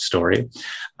network story,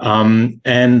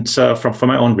 and from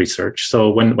my own research. So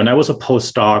when I was a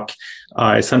postdoc,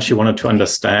 I essentially wanted to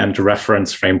understand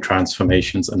reference frame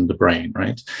transformations in the brain,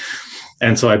 right?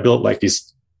 And so I built like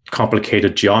these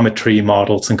complicated geometry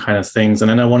models and kind of things. And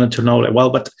then I wanted to know, like,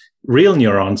 well, but real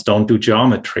neurons don't do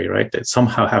geometry, right? They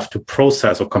somehow have to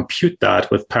process or compute that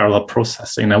with parallel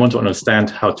processing. And I want to understand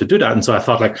how to do that. And so I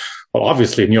thought, like, well,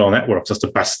 obviously neural networks is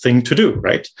the best thing to do,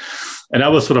 right? And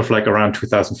that was sort of like around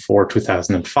 2004,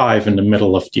 2005, in the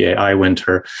middle of the AI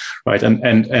winter, right?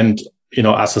 And you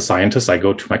know, as a scientist, I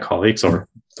go to my colleagues or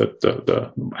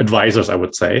the advisors, I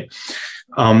would say,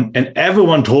 and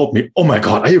everyone told me, oh my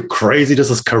God, are you crazy? This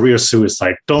is career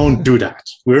suicide. Don't do that.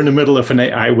 We're in the middle of an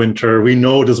AI winter. We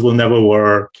know this will never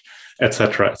work, et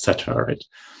cetera, right?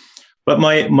 But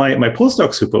my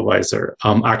postdoc supervisor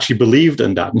actually believed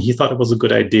in that. And he thought it was a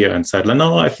good idea and said,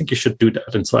 no, I think you should do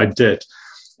that. And so I did.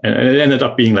 And it ended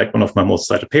up being like one of my most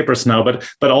cited papers now.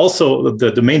 But also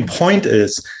the main point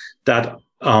is that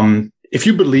if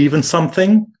you believe in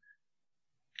something,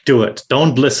 do it.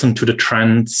 Don't listen to the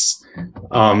trends.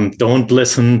 Don't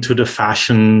listen to the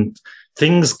fashion.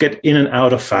 Things get in and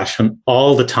out of fashion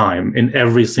all the time in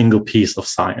every single piece of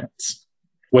science,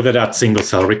 whether that's single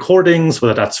cell recordings,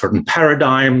 whether that's certain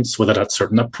paradigms, whether that's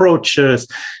certain approaches,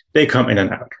 they come in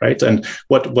and out, right? And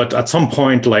what at some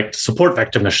point, like support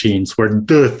vector machines were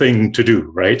the thing to do,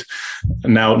 right?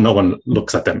 And now no one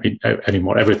looks at them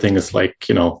anymore. Everything is like,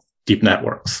 you know, deep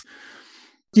networks.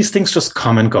 These things just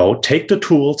come and go. Take the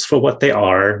tools for what they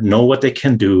are, know what they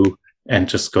can do, and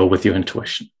just go with your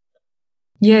intuition.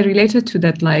 Yeah, related to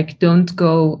that, like, don't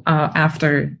go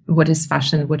after what is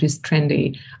fashion, what is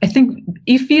trendy. I think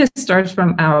if we start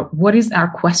from what is our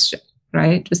question,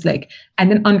 right? Just like,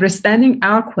 and then understanding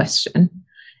our question.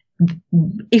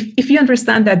 If you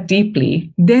understand that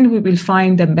deeply, then we will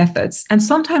find the methods. And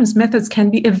sometimes methods can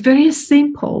be a very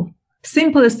simple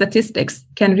statistics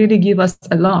can really give us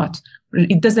a lot.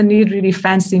 It doesn't need really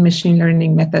fancy machine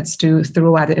learning methods to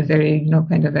throw at a very, you know,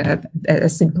 kind of a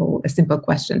simple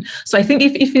question. So I think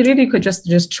if you really could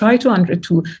just try to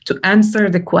answer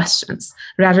the questions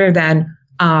rather than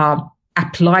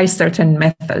apply certain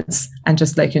methods and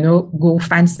just, like, you know, go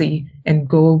fancy and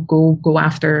go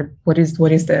after what is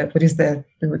the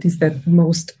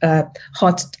most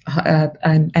hot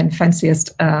and fanciest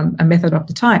method of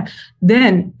the time,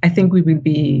 then I think we will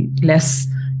be less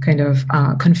kind of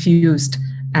confused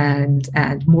and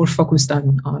more focused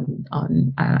on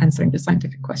answering the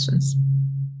scientific questions.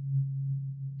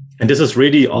 And this is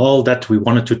really all that we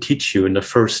wanted to teach you in the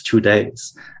first 2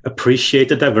 days. Appreciate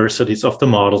the diversities of the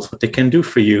models, what they can do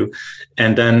for you,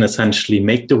 and then essentially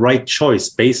make the right choice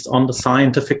based on the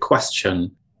scientific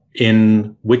question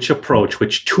in which approach,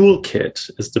 which toolkit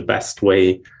is the best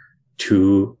way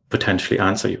to potentially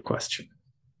answer your question.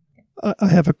 I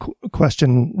have a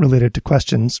question related to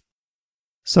questions.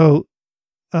 So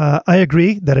I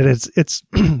agree that it's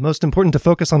most important to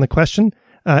focus on the question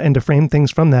and to frame things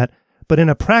from that. But in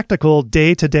a practical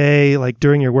day-to-day, like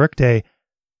during your work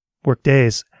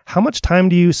days, how much time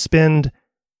do you spend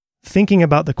thinking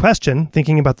about the question,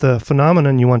 thinking about the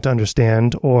phenomenon you want to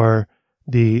understand, or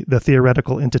the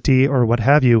theoretical entity, or what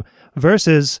have you,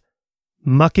 versus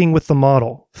mucking with the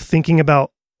model, thinking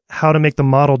about how to make the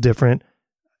model different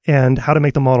and how to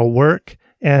make the model work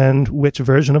and which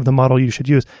version of the model you should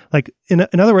use? Like, in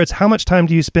other words, how much time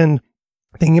do you spend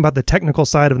thinking about the technical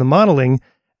side of the modeling,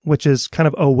 which is kind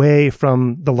of away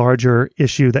from the larger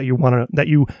issue that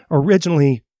you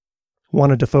originally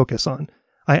wanted to focus on?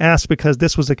 I asked because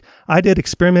I did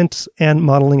experiments and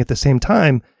modeling at the same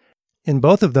time. In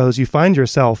both of those, you find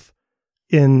yourself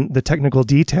in the technical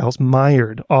details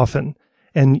mired often,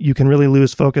 and you can really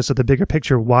lose focus of the bigger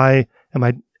picture. Why am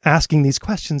I asking these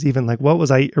questions even? Like, what was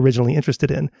I originally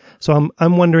interested in? So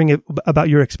I'm wondering about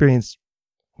your experience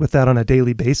with that on a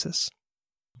daily basis.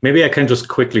 Maybe I can just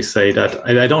quickly say that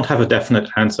I don't have a definite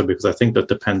answer, because I think that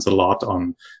depends a lot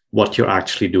on what you're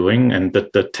actually doing, and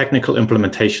that the technical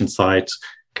implementation side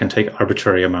can take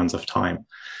arbitrary amounts of time.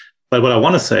 But what I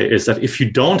want to say is that if you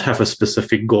don't have a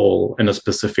specific goal and a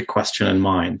specific question in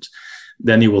mind,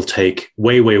 then you will take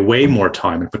way, way, way more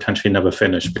time and potentially never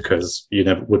finish, because you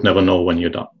would never know when you're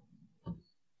done.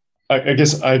 I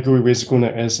guess I agree with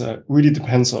Gunnar as really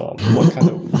depends on what kind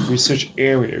of research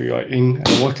area you are in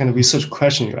and what kind of research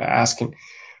question you are asking.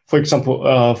 For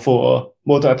example, for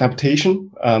model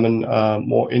adaptation, I'm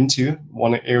more into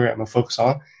one area I'm focused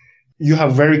on. You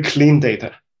have very clean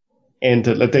data, and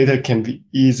the data can be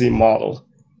easy modeled.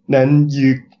 Then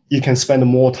you can spend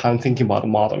more time thinking about the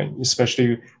modeling,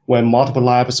 especially when multiple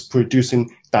labs producing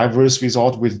diverse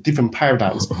results with different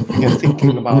paradigms. You can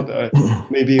thinking about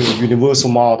maybe a universal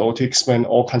model to explain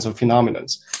all kinds of phenomena.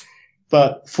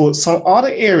 But for some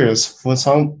other areas, for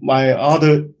some my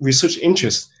other research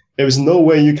interests, there is no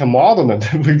way you can model them.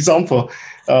 For example,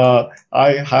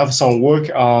 I have some work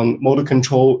on motor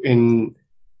control in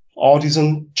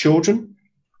autism children,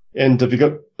 and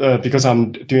because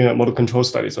I'm doing motor control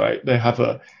studies, right?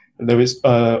 There is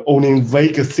only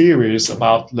vague theories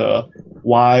about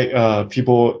why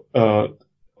people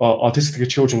autistic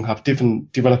children have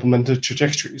different developmental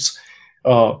trajectories.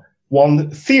 One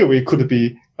theory could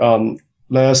be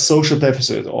the social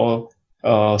deficit or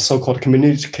so-called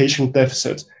communication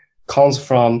deficit comes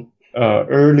from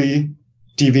early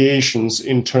deviations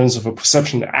in terms of a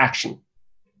perception and action.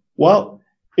 Well,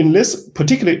 in this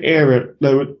particular area,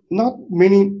 there were not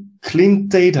many clean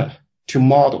data to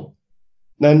model.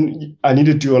 Then I need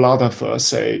to do a lot of,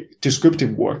 say,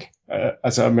 descriptive work.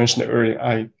 As I mentioned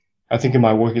earlier, I think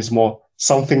my work is more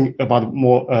something about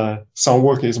more, some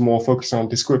work is more focused on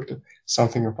descriptive,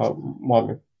 something about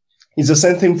modeling. It's the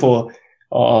same thing for,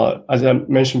 as I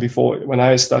mentioned before, when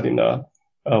I studied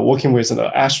working with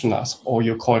astronauts, or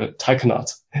you call it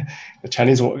taikonauts, the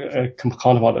Chinese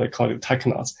counterpart, they call it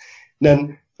taikonauts.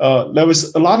 Then there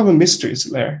was a lot of mysteries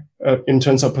there in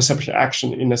terms of perception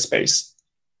action in the space.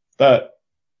 But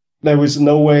there was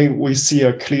no way we see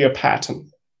a clear pattern.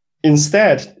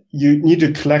 Instead, you need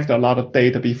to collect a lot of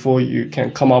data before you can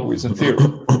come up with a theory.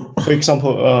 For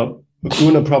example,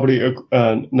 Gunnar probably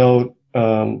know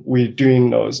we're doing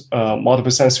those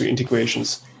multiple sensory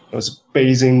integrations. Those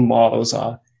Bayesian models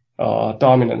are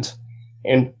dominant.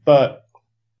 But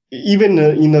even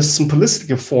in a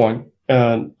simplistic form,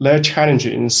 their challenge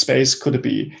in space could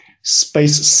be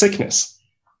space sickness.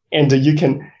 And you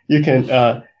can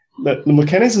the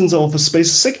mechanisms of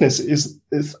space sickness is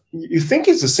you think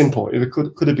it's simple. It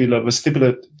could be the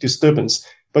vestibular disturbance,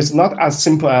 but it's not as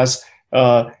simple as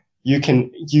you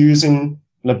can using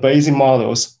the Bayesian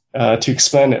models to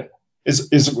explain it.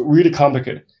 It's really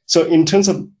complicated. So in terms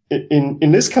of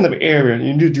in this kind of area,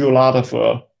 you need to do a lot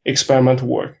of experimental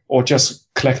work or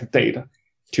just collect data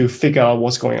to figure out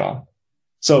what's going on.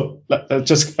 So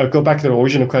just go back to the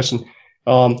original question.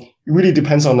 It really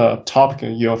depends on the topic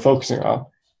you're focusing on.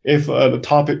 If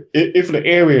the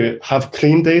area have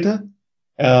clean data,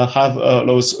 have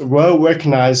those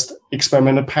well-recognized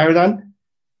experimental paradigm,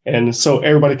 and so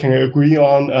everybody can agree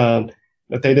on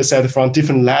the data set from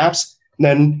different labs,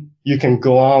 then you can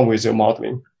go on with your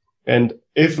modeling. And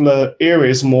if the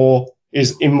area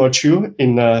is immature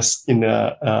in a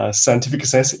scientific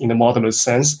sense, in a modeler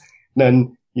sense,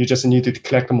 then you just need to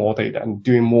collect more data and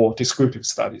doing more descriptive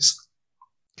studies.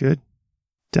 Good.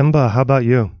 Demba, how about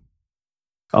you?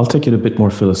 I'll take it a bit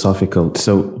more philosophical.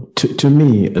 So to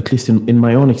me, at least in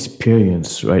my own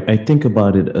experience, right, I think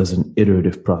about it as an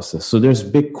iterative process. So there's a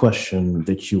big question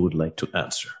that you would like to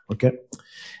answer, okay?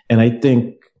 And I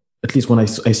think, at least when I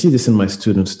see this in my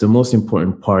students, the most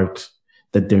important part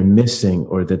that they're missing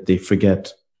or that they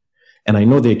forget, and I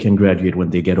know they can graduate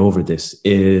when they get over this,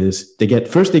 is they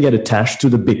get attached to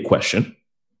the big question,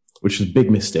 which is a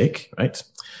big mistake, right?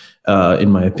 In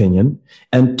my opinion.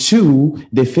 And two,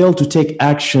 they fail to take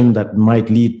action that might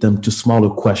lead them to smaller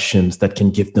questions that can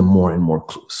give them more and more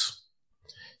clues.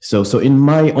 So in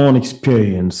my own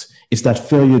experience, it's that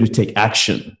failure to take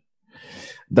action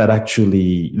that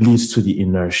actually leads to the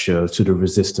inertia, to the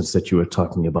resistance that you were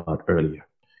talking about earlier.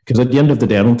 Because at the end of the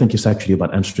day, I don't think it's actually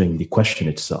about answering the question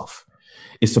itself.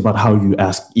 It's about how you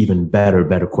ask even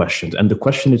better questions. And the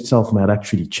question itself might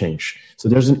actually change. So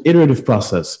there's an iterative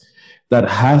process that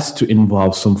has to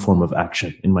involve some form of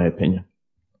action, in my opinion.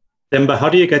 Demba, how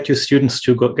do you get your students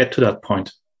to get to that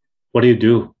point? What do you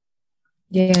do?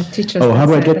 Yeah, teachers. How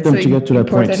do I get them to get to that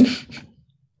point?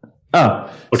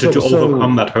 Or did you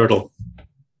overcome that hurdle?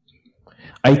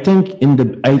 I think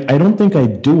I don't think I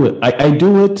do it. I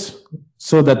do it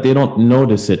so that they don't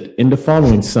notice it in the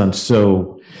following sense.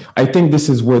 So I think this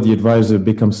is where the advisor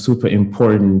becomes super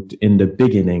important in the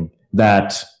beginning.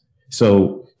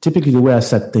 Typically, the way I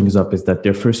set things up is that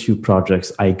their first few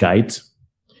projects I guide.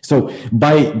 So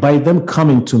by them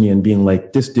coming to me and being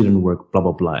like, this didn't work, blah,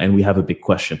 blah, blah, and we have a big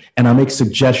question, and I make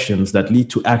suggestions that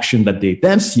lead to action that they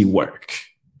then see work,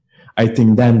 I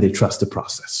think then they trust the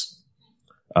process.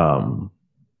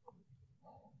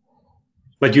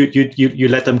 But you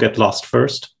let them get lost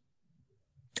first?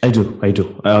 I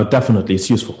do. Definitely, it's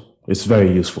useful. It's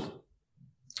very useful.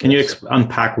 Can you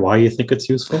unpack why you think it's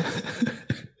useful?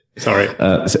 Sorry.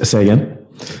 Say again.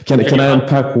 Can I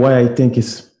unpack why I think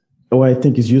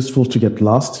is useful to get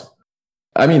lost?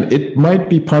 I mean, it might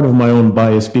be part of my own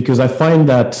bias because I find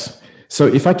that, so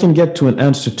if I can get to an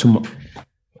answer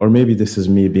or maybe this is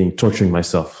me torturing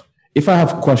myself. If I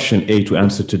have question A to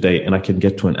answer today and I can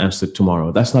get to an answer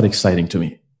tomorrow, that's not exciting to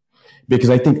me. Because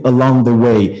I think along the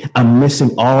way, I'm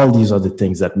missing all these other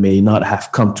things that may not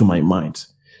have come to my mind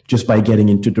just by getting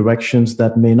into directions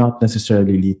that may not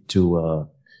necessarily lead to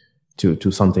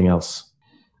something else.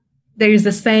 There is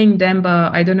a saying, Demba,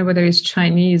 I don't know whether it's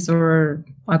Chinese or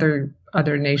other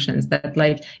nations, that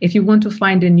like, if you want to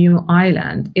find a new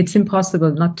island, it's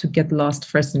impossible not to get lost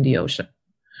first in the ocean.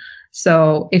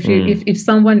 So if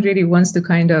someone really wants to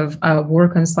kind of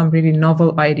work on some really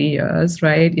novel ideas,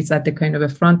 right, it's at the kind of a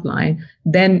front line,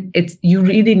 then you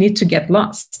really need to get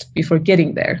lost before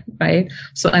getting there, right?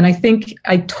 So, and I think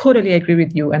I totally agree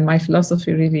with you. And my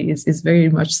philosophy really is very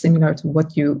much similar to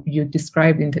what you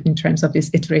described in terms of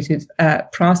this iterative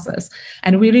process.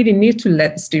 And we really need to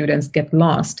let students get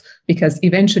lost because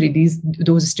eventually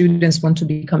those students want to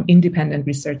become independent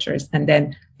researchers. And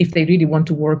then if they really want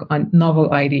to work on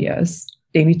novel ideas,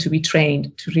 they need to be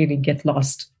trained to really get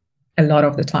lost a lot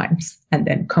of the times and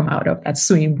then come out of that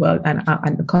swimming well and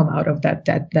come out of that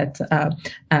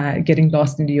getting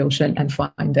lost in the ocean and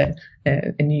find a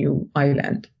new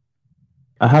island.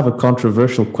 I have a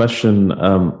controversial question.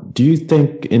 Do you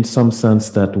think in some sense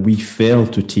that we fail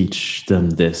to teach them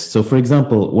this? So for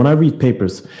example, when I read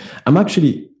papers, I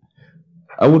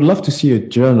would love to see a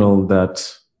journal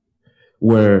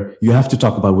where you have to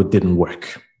talk about what didn't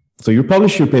work. So you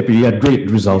publish your paper, you had great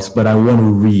results, but I want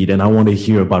to read and I want to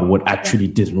hear about what actually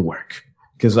didn't work.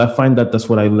 Because I find that that's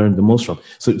what I learned the most from.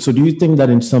 So do you think that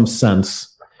in some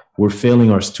sense, we're failing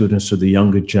our students or the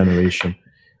younger generation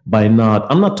by I'm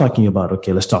not talking about,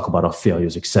 okay, let's talk about our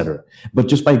failures, etc., but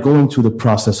just by going through the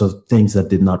process of things that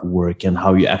did not work and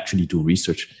how you actually do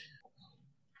research?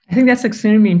 I think that's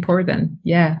extremely important.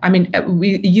 Yeah. I mean,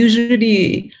 we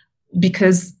usually,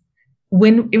 because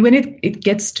when it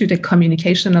gets to the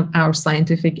communication of our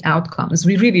scientific outcomes,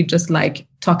 we really just like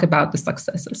talk about the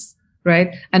successes,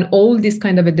 right? And all this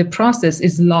kind of the process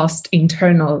is lost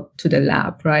internal to the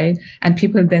lab, right? And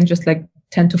people then just like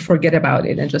tend to forget about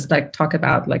it and just like talk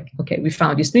about like, okay, we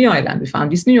found this new island, we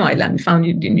found this new island, we found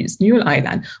this new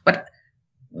island. But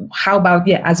how about,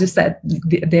 as you said,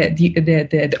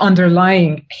 the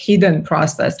underlying hidden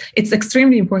process? It's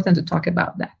extremely important to talk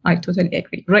about that. I totally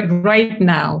agree. Right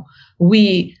now,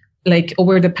 we, like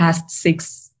over the past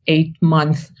 6-8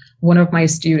 months, one of my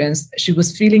students, she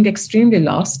was feeling extremely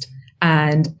lost.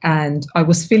 And I've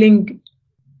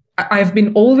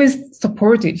been always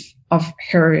supportive of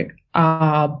her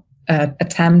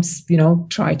attempts,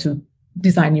 try to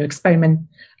design new experiment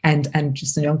and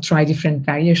just, try different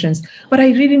variations. But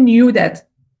I really knew that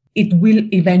it will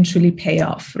eventually pay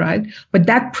off, right? But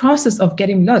that process of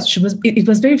getting lost, it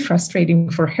was very frustrating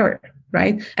for her,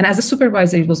 right? And as a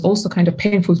supervisor, it was also kind of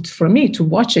painful for me to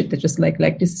watch it, that just like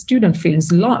this student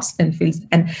feels lost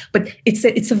but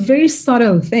it's a very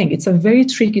subtle thing. It's a very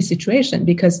tricky situation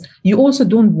because you also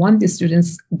don't want the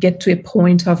students get to a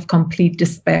point of complete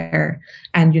despair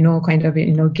and,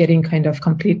 getting kind of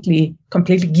completely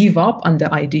give up on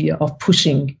the idea of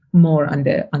pushing more on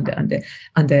that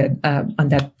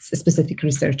specific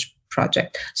research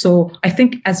project. So I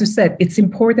think, as you said, it's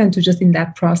important to just in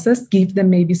that process give them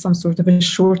maybe some sort of a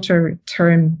shorter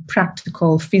term,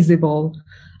 practical, feasible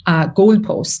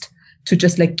goalpost to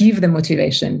just like give them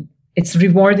motivation. It's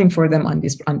rewarding for them on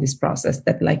this process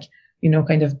that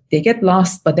kind of they get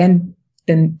lost, but then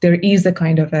there is a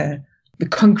kind of a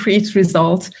concrete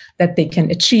result that they can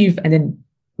achieve, and then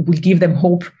will give them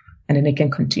hope, and then they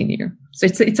can continue. So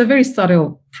it's a very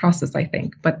subtle process, I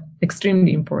think, but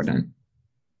extremely important.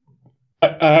 I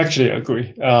actually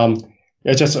agree.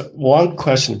 Just one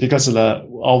question, because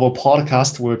our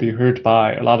podcast will be heard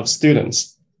by a lot of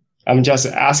students. I'm just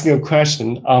asking a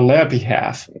question on their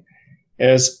behalf.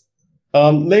 Is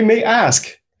they may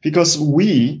ask, because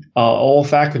we are all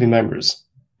faculty members,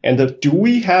 and do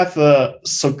we have a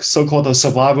so-called a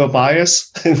survivor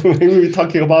bias? We're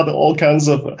talking about all kinds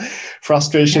of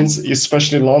frustrations,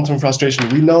 especially long-term frustration.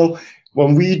 We know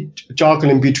when we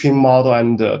juggling between model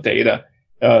and data,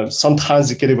 sometimes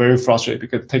it gets very frustrating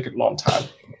because it takes a long time.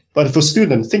 But for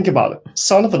students, think about it.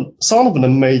 Some of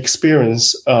them may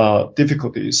experience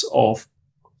difficulties of,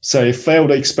 say,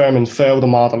 failed experiment, failed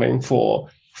modeling for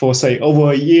say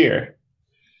over a year.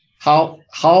 How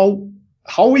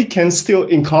how we can still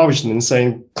encourage them,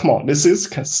 saying, "Come on, this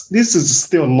is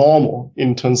still normal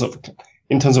in terms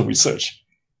of research."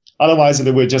 Otherwise,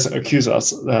 they will just accuse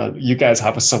us that you guys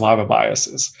have survival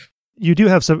biases. You do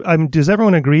have some. Does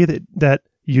everyone agree that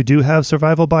you do have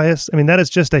survival bias? I mean, that is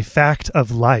just a fact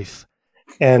of life.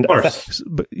 And of course.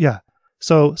 Yeah.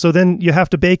 So then you have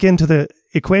to bake into the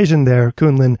equation there,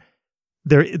 Kunlin.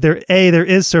 There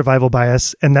is survival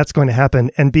bias, and that's going to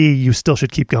happen. And B, you still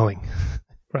should keep going,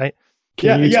 right? I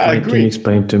agree.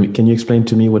 Can you explain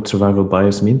to me what survival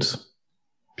bias means?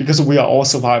 Because we are all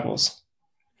survivors.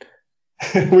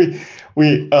 we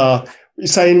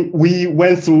saying we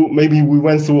went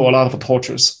through a lot of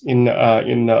tortures in our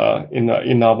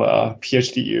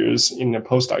PhD years, in the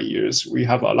postdoc years. We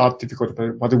have a lot of difficulty,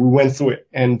 but we went through it,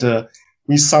 and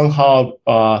we somehow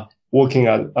working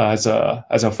as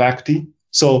a faculty.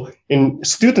 So in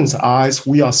students' eyes,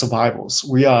 we are survivors.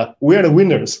 We are the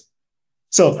winners.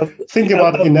 So thinking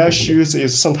about in their shoes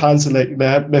is sometimes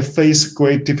they face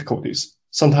great difficulties.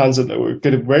 Sometimes they will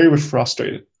get very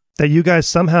frustrated. That you guys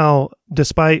somehow,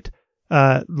 despite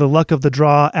the luck of the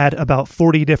draw at about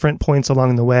 40 different points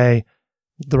along the way,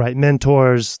 the right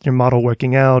mentors, your model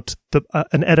working out,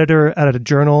 an editor at a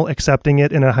journal accepting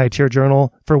it in a high-tier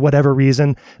journal for whatever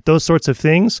reason, those sorts of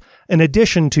things, in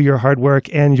addition to your hard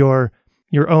work and your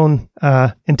own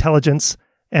intelligence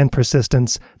and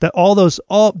persistence, that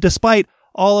despite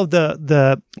all of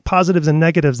the positives and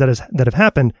negatives that have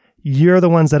happened, you're the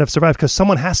ones that have survived because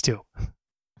someone has to.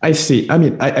 I see. I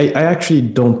mean, I actually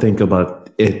don't think about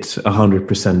it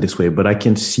 100% this way, but I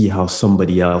can see how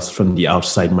somebody else from the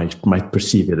outside might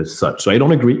perceive it as such. So I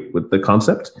don't agree with the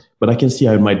concept, but I can see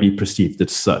how it might be perceived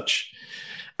as such.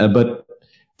 But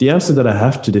the answer that I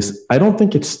have to this, I don't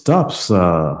think it stops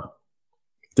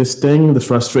this thing, the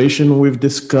frustration we've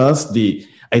discussed.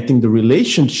 I think the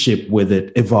relationship with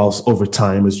it evolves over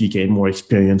time as you gain more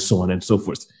experience, so on and so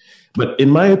forth. But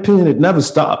in my opinion, it never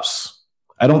stops.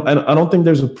 I don't think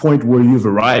there's a point where you've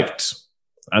arrived.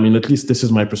 I mean, at least this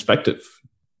is my perspective.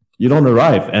 You don't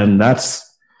arrive, and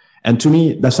to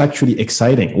me, that's actually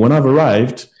exciting. When I've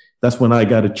arrived, that's when I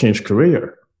got to change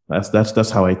career. That's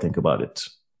how I think about it.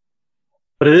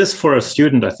 But it is for a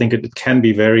student. I think it can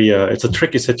be very. It's a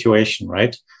tricky situation,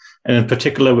 right? And in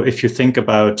particular, if you think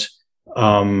about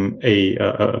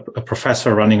a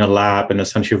professor running a lab and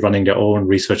essentially running their own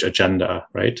research agenda,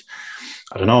 right?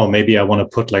 I don't know, maybe I want to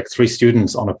put like 3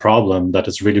 students on a problem that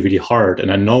is really, really hard.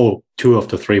 And I know 2 of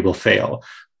the 3 will fail.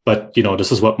 But,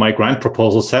 this is what my grant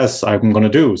proposal says I'm going to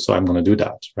do. So I'm going to do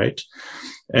that, right?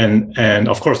 And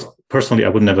of course, personally, I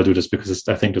would never do this because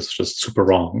I think this is just super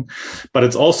wrong. But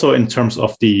it's also in terms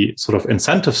of the sort of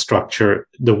incentive structure,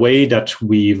 the way that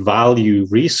we value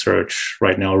research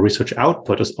right now, research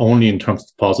output is only in terms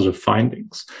of positive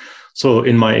findings. So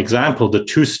in my example, the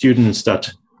 2 students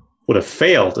that would have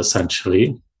failed,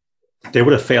 essentially, they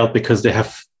would have failed because they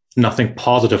have nothing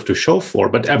positive to show for.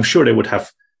 But I'm sure they would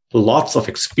have lots of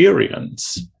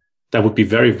experience that would be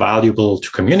very valuable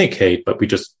to communicate, but we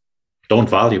just don't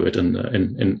value it in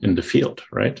the field,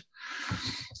 right?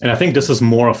 And I think this is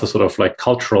more of a sort of like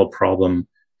cultural problem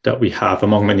that we have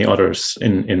among many others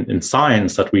in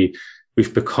science, that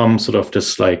we've become sort of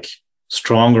this like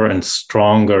stronger and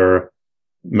stronger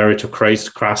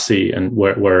meritocracy, and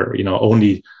where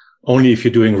only if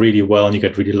you're doing really well and you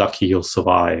get really lucky, you'll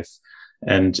survive.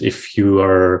 And if you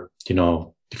are,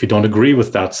 if you don't agree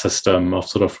with that system of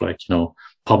sort of like,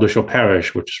 publish or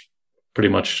perish, which pretty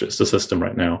much is the system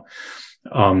right now,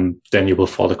 then you will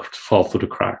fall through the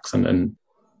cracks. And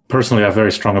personally, I have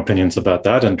very strong opinions about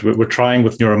that. And we're trying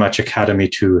with Neuromatch Academy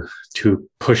to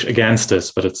push against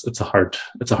this, but it's a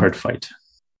hard fight.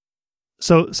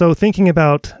 So thinking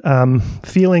about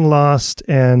feeling lost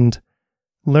and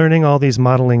learning all these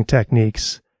modeling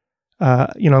techniques,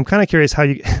 I'm kind of curious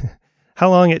how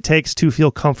long it takes to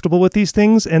feel comfortable with these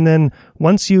things, and then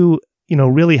once you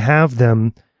really have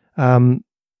them,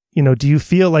 do you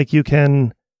feel like you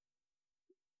can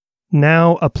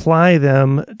now apply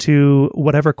them to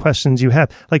whatever questions you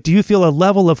have? Like, do you feel a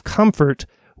level of comfort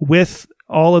with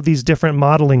all of these different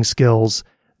modeling skills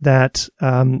that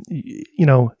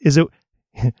is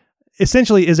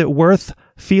it worth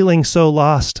feeling so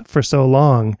lost for so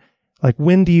long? Like,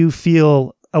 when do you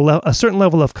feel a certain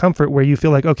level of comfort where you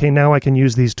feel like, okay, now I can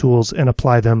use these tools and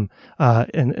apply them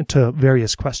to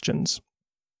various questions?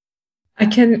 I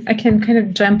can kind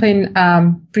of jump in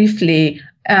briefly.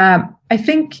 I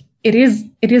think it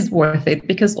is worth it,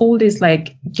 because all this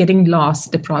like getting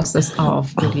lost, the process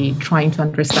of really trying to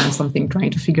understand something, trying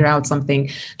to figure out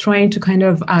something, trying to kind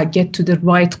of get to the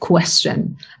right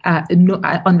question,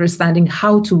 understanding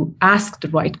how to ask the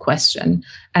right question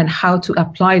and how to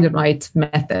apply the right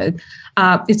method.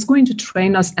 It's going to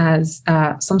train us as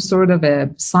some sort of a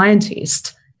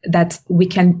scientist, that we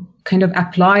can kind of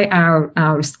apply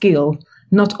our skill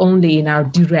not only in our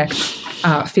direct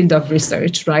field of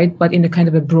research, right, but in a kind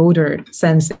of a broader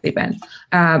sense even.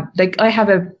 Like I have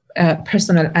a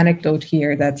personal anecdote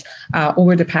here that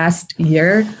over the past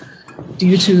year,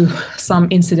 due to some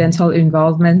incidental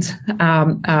involvement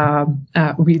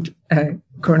with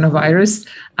coronavirus,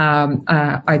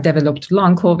 I developed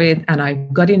long COVID, and I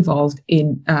got involved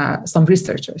in some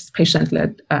researchers,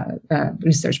 patient-led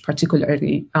research,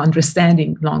 particularly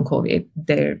understanding long COVID,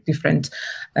 their different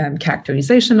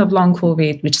characterization of long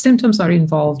COVID, which symptoms are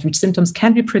involved, which symptoms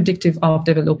can be predictive of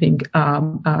developing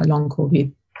long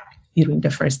COVID during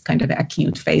the first kind of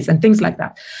acute phase and things like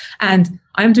that. And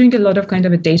I'm doing a lot of kind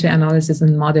of a data analysis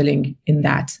and modeling in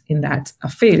that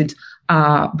field,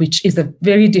 which is a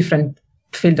very different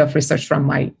field of research from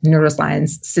my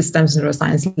neuroscience, systems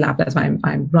neuroscience lab that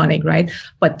I'm running, right?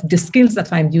 But the skills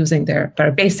that I'm using there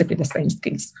are basically the same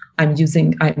skills. I'm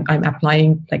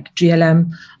applying like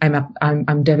GLM.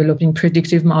 I'm developing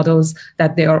predictive models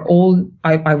that they are all.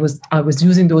 I was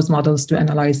using those models to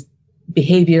analyze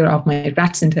behavior of my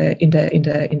rats in the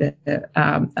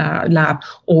lab,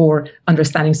 or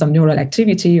understanding some neural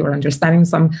activity, or understanding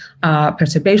some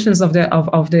perturbations of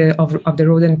the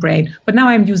rodent brain. But now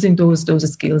I'm using those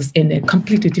skills in a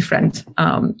completely different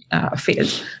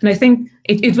field, and I think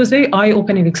it was very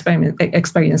eye-opening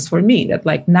experience for me, that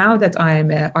like now that I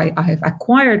have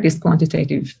acquired these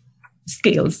quantitative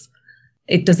skills,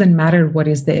 it doesn't matter what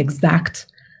is the exact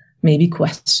maybe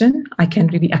question. I can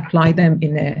really apply them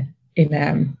in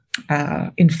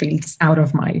fields out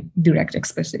of my direct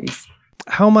expertise.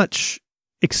 How much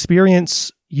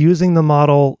experience using the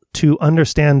model to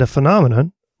understand a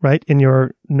phenomenon, right, in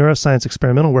your neuroscience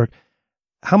experimental work,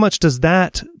 how much does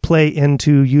that play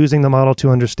into using the model to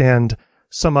understand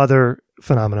some other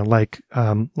phenomenon like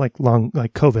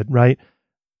COVID, right?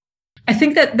 I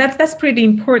think that's pretty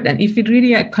important. If you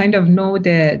really kind of know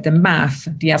the math,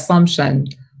 the assumption,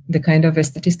 the kind of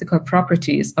statistical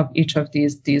properties of each of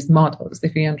these models,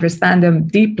 if you understand them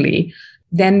deeply,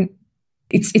 then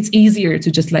it's easier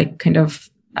to just like kind of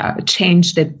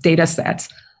change the data set,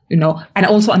 and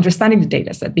also understanding the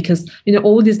data set, because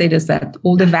all these data set,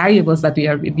 all the variables that we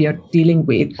are dealing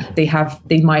with, they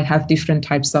might have different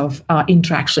types of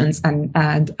interactions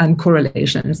and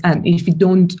correlations, and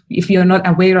if you're not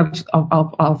aware of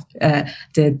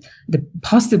the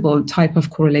possible type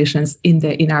of correlations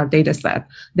in our data set,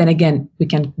 then again we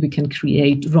can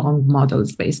create wrong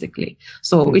models basically.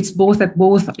 So it's both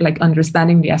like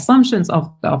understanding the assumptions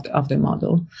of the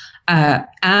model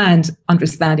and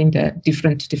understanding the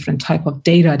different type of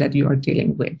data that you are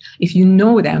dealing with. If you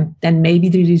know them, then maybe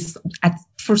there is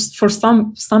for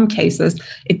some cases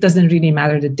it doesn't really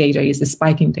matter. The data is the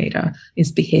spiking data,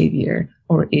 is behavior,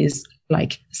 or is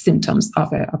like symptoms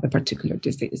of a particular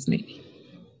disease. Maybe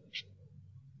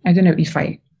I don't know if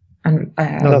I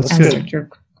answered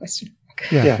your question.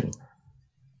 Yeah.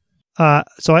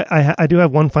 So I do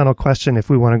have one final question. If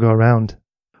we want to go around,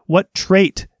 what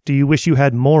trait do you wish you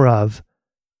had more of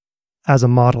as a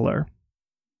modeler?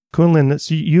 Kunlin,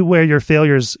 so you wear your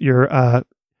failures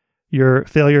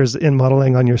in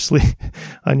modeling on your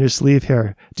sleeve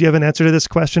here. Do you have an answer to this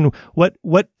question?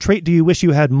 What trait do you wish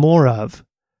you had more of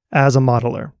as a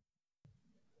modeler?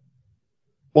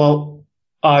 Well,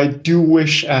 I do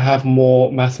wish I have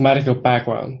more mathematical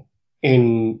background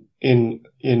in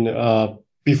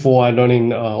before I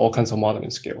learning all kinds of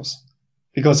modeling skills,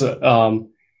 because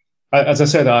as I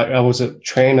said, I was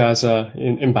trained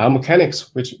in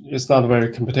biomechanics, which is not very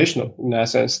computational in that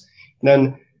sense.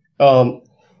 And then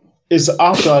it's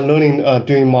after learning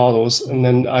doing models, and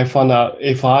then I found out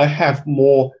if I have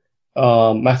more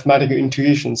mathematical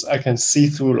intuitions, I can see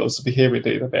through those behavior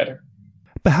data better.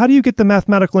 But how do you get the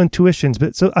mathematical intuitions?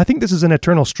 So I think this is an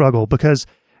eternal struggle, because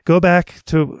go back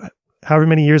to however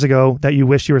many years ago that you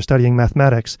wish you were studying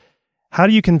mathematics. How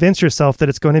do you convince yourself that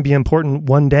it's going to be important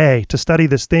one day to study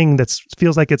this thing that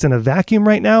feels like it's in a vacuum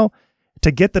right now,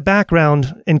 to get the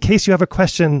background in case you have a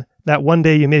question that one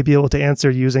day you may be able to answer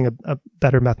using a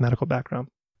better mathematical background?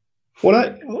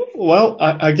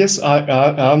 I guess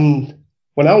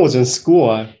when I was in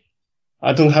school,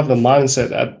 I don't have the mindset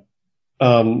that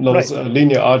those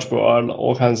linear algebra and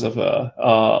all kinds of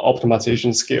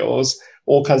optimization skills,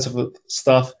 all kinds of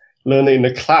stuff learned in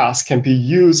the class can be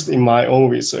used in my own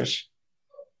research.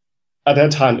 at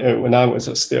that time, when I was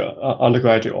still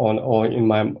undergraduate or in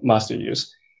my master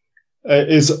years,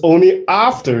 is only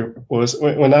afterwards,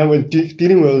 when I was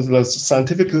dealing with those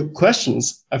scientific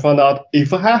questions, I found out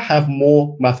if I have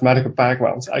more mathematical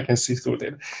backgrounds, I can see through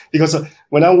it. Because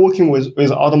when I'm working with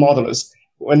other modelers,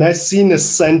 when I see the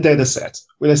same data set,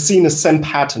 when I see the same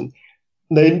pattern,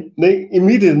 they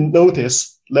immediately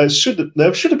notice there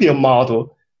should be a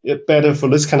model better for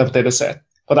this kind of data set.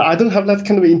 But I don't have that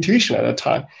kind of intuition at that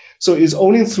time. So it's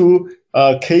only through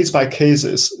case by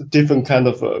cases, different kind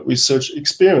of research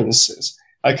experiences,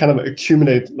 I kind of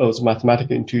accumulate those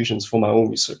mathematical intuitions for my own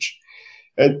research.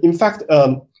 And in fact,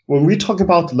 when we talk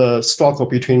about the struggle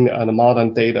between the model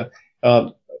and data,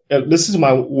 this is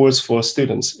my words for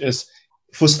students, is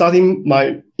for studying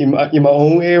in my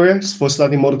own areas, for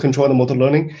studying model control and model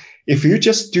learning, if you're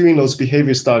just doing those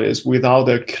behavior studies without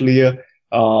a clear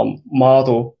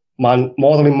modeling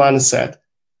mindset,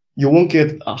 you won't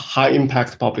get high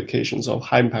impact publications or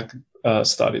high impact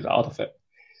studies out of it.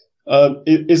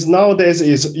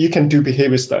 Nowadays you can do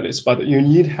behavior studies, but you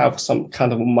need to have some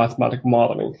kind of mathematical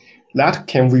modeling that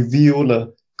can reveal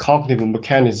the cognitive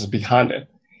mechanisms behind it.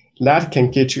 That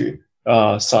can get you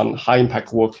some high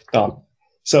impact work done.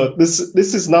 So this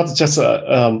is not just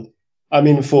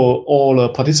for all the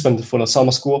participants for the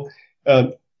summer school.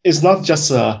 It's not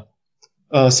just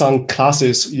some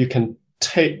classes you can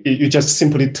take. You just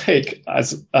simply take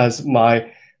as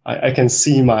I can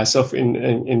see myself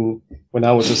in when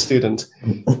I was a student.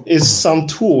 It's some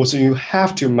tools you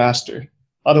have to master.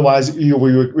 Otherwise, you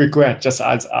will regret, just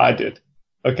as I did.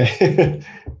 Okay.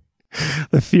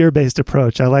 The fear-based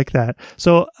approach. I like that.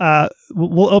 So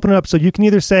we'll open it up. So you can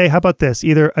either say, how about this?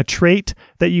 Either a trait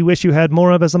that you wish you had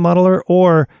more of as a modeler,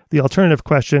 or the alternative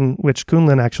question, which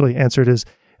Kunlin actually answered, is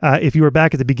if you were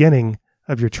back at the beginning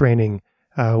of your training,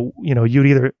 you'd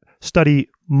either study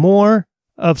more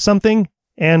of something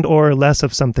and or less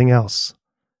of something else.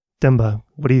 Demba,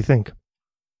 what do you think?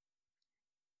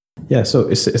 Yeah, so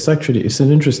it's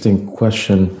an interesting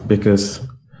question, because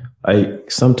I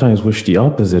sometimes wish the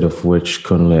opposite of which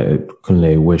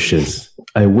Kunle wishes.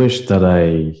 I wish that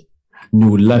I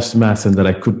knew less math and that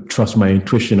I could trust my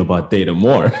intuition about data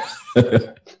more.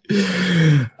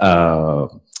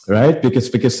 Right?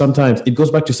 Because sometimes it goes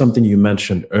back to something you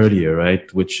mentioned earlier,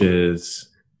 right? Which is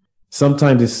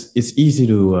sometimes it's easy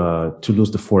to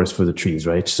lose the forest for the trees,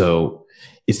 right? So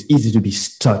it's easy to be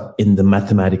stuck in the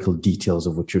mathematical details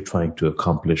of what you're trying to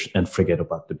accomplish and forget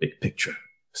about the big picture.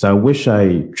 So I wish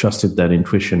I trusted that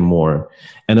intuition more.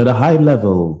 And at a high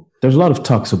level, there's a lot of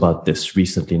talks about this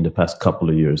recently in the past couple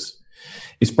of years.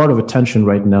 It's part of a tension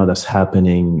right now that's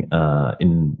happening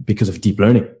because of deep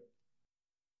learning.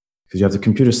 Because you have the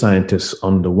computer scientists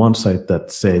on the one side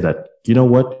that say that, you know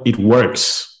what, it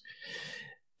works.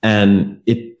 And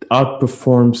it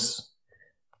outperforms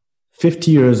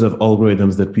 50 years of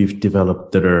algorithms that we've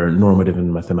developed that are normative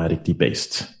and mathematically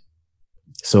based.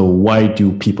 So why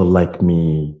do people like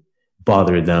me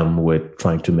bother them with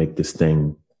trying to make this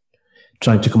thing,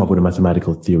 trying to come up with a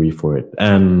mathematical theory for it?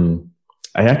 And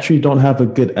I actually don't have a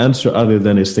good answer other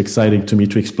than it's exciting to me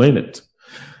to explain it.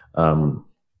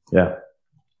 Yeah.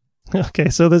 Okay,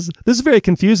 so this is very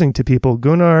confusing to people.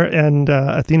 Gunnar and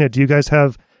Athena, do you guys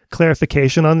have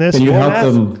clarification on this? Can you help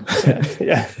them?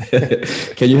 Yeah.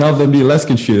 Can you help them be less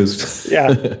confused?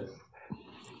 Yeah.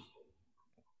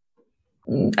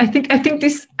 I think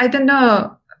this, I don't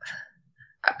know.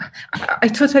 I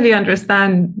totally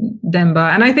understand Demba.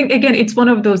 And I think, again, it's one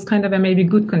of those kind of maybe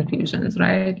good confusions,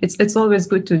 right? It's always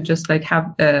good to just like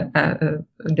have the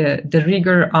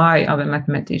rigor eye of a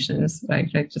mathematicians, right?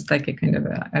 Like just like a kind of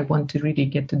I want to really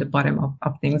get to the bottom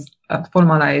of things,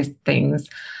 formalize things,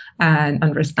 and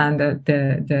understand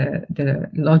the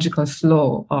logical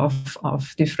flow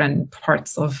of different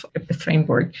parts of the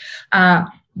framework.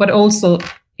 But also,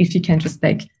 if you can just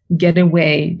like get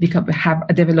away,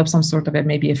 develop some sort of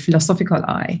maybe a philosophical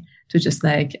eye to just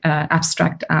like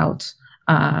abstract out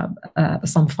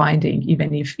some finding,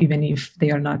 even if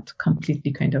they are not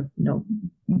completely kind of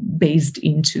based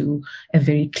into a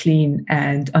very clean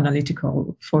and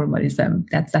analytical formalism.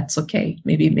 That's okay.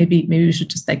 Maybe we should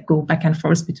just like go back and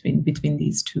forth between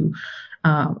these two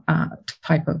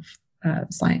type of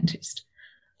scientists.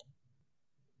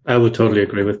 I would totally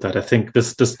agree with that. I think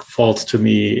this falls to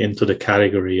me into the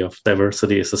category of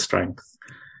diversity as a strength.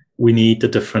 We need the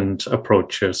different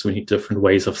approaches. We need different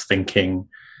ways of thinking.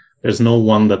 There's no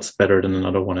one that's better than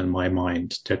another one in my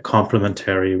mind. They're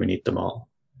complementary. We need them all.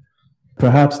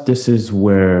 Perhaps this is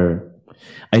where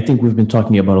I think we've been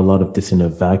talking about a lot of this in a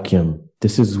vacuum.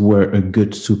 This is where a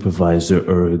good supervisor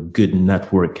or a good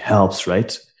network helps,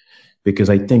 right? because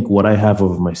I think what I have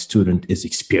over my student is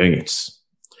experience.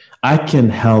 I can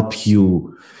help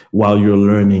you while you're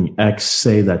learning X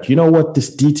say that, you know what,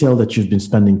 this detail that you've been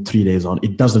spending 3 days on,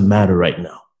 it doesn't matter right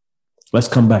now. Let's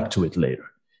come back to it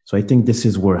later. So I think this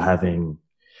is where having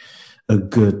a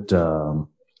good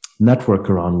network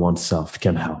around oneself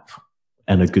can help,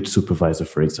 and a good supervisor,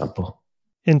 for example.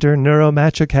 Enter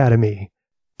NeuroMatch Academy,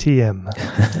 TM.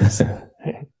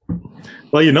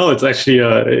 Well, it's actually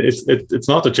it's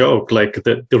not a joke. Like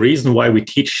the reason why we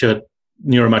teach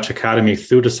NeuroMatch Academy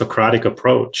through the Socratic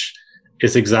approach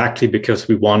is exactly because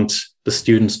we want the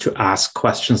students to ask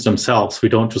questions themselves. We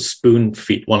don't just want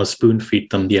to spoon feed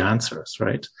them the answers,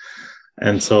 right?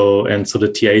 And so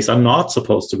the TAs are not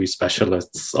supposed to be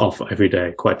specialists of every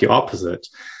day, quite the opposite.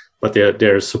 But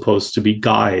they're supposed to be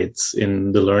guides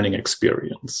in the learning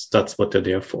experience. That's what they're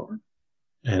there for.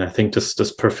 And I think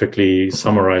this perfectly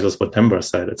summarizes what Demba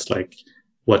said. It's like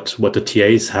what the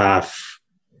TAs have,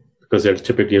 because they're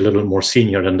typically a little more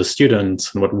senior than the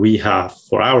students, and what we have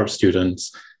for our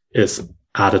students is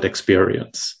added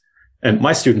experience. And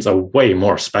my students are way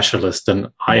more specialist than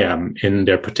I am in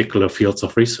their particular fields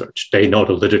of research. They know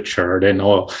the literature. They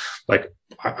know, like,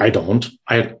 I don't.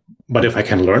 But if I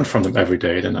can learn from them every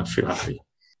day, then I feel happy.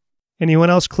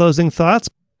 Anyone else closing thoughts?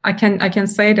 I can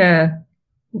say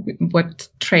what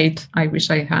trait I wish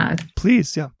I had.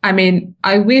 Please, yeah. I mean,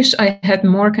 I wish I had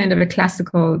more kind of a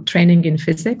classical training in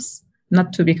physics,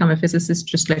 not to become a physicist,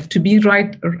 just like to be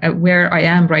right where I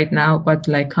am right now, but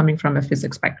like coming from a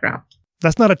physics background.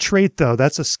 That's not a trait, though.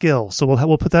 That's a skill. So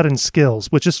we'll put that in skills,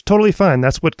 which is totally fine.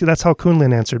 That's how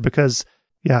Kunlin answered, because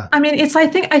yeah. I mean, I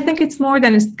think it's more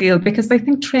than a skill, because I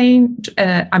think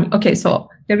so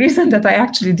the reason that I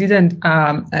actually didn't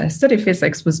study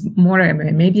physics was more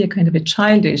maybe a kind of a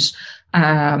childish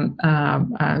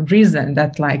reason,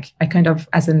 that like I kind of,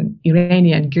 as an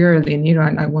Iranian girl in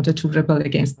Iran, I wanted to rebel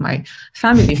against my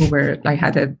family, who were, I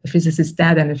had a physicist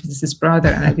dad and a physicist brother,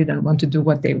 and I didn't want to do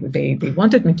what they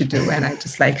wanted me to do, and I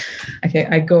just like, okay,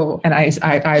 I go and I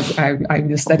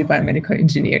will study biomedical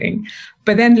engineering.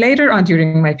 But then later on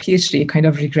during my PhD, I kind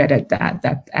of regretted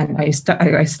that, and I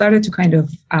started to kind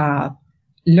of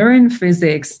learn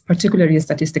physics, particularly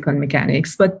statistical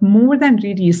mechanics, but more than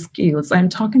really skills, I'm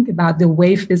talking about the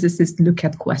way physicists look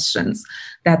at questions,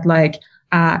 that like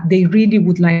they really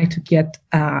would like to get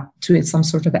to some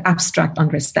sort of abstract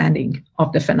understanding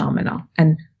of the phenomena.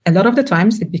 And a lot of the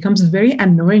times it becomes very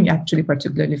annoying, actually,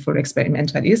 particularly for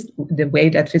experimentalists, the way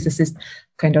that physicists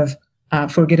kind of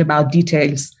forget about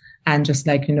details and just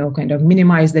like, kind of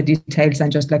minimize the details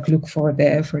and just like look for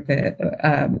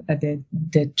the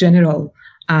general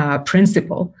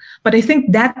principle. But I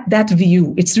think that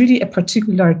view, it's really a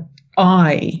particular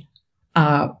eye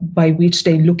by which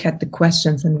they look at the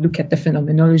questions and look at the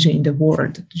phenomenology in the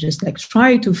world, just like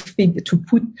try to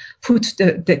put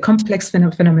the complex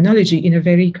phenomenology in a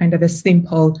very kind of a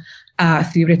simple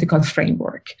theoretical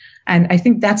framework. And I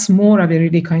think that's more of a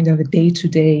really kind of a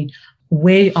day-to-day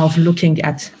way of looking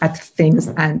at things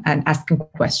and asking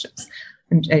questions.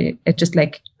 And it just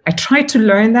like, I tried to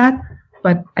learn that,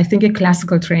 but I think a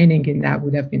classical training in that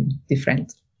would have been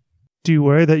different. Do you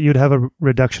worry that you'd have a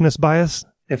reductionist bias?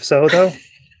 If so, though?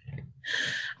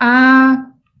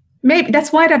 Maybe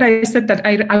that's why that I said that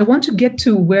I want to get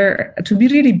to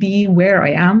really be where I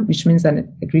am, which means that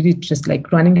it really just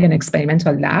like running an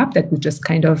experimental lab that would just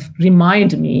kind of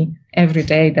remind me every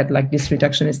day that like this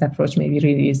reductionist approach maybe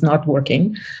really is not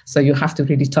working. So you have to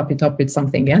really top it up with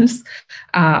something else.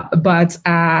 But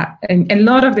in a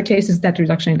lot of the cases, that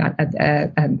reduction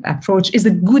approach is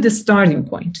a good starting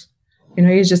point.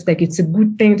 It's just like, it's a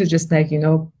good thing to just like,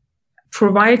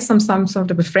 provide some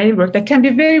sort of a framework that can be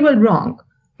very well wrong.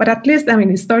 But at least,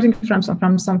 it's starting from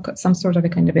some sort of a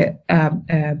kind of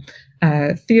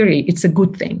a theory. It's a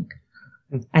good thing.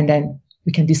 And then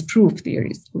we can disprove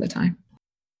theories all the time.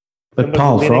 But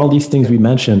Paul, for all these things we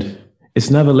mentioned,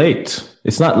 it's never late.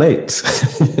 It's not late.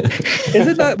 Is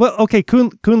it not? Well, okay,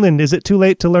 Kunlin, is it too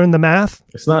late to learn the math?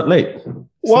 It's not late.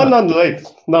 Not late.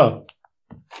 No.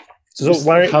 So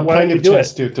why don't you do it?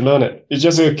 To learn it. You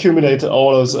just accumulate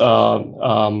all those.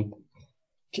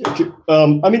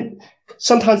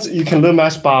 Sometimes you can learn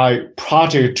math by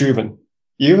project driven.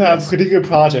 You have a particular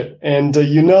project, and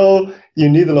you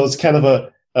need those kind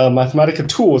of mathematical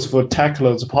tools for tackle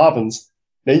those problems.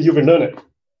 Then you will learn it.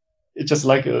 It's just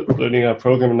like learning a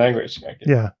programming language.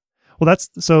 Yeah. Well, that's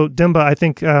so, Demba, I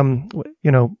think,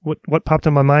 what popped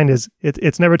in my mind is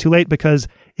it's never too late, because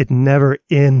it never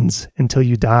ends until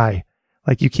you die.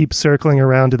 Like, you keep circling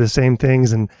around to the same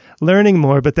things and learning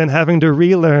more, but then having to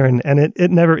relearn, and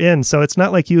it never ends. So it's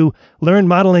not like you learn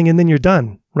modeling and then you're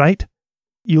done, right?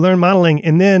 You learn modeling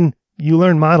and then you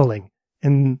learn modeling,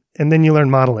 and then you learn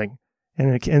modeling,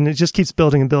 and it just keeps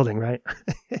building and building, right?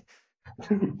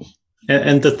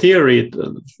 And the theory,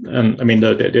 and I mean,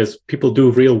 there's people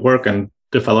do real work and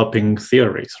developing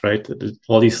theories, right?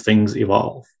 All these things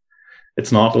evolve.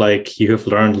 It's not like you have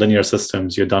learned linear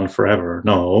systems, you're done forever.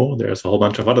 No, there's a whole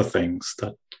bunch of other things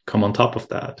that come on top of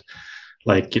that.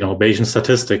 Like, Bayesian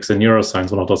statistics in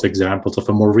neuroscience, one of those examples of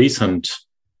a more recent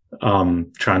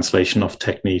translation of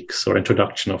techniques or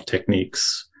introduction of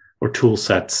techniques or tool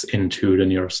sets into the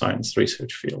neuroscience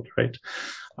research field, right?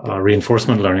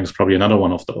 Reinforcement learning is probably another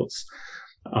one of those.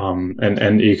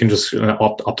 And you can just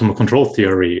optimal control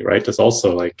theory, right? Is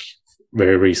also like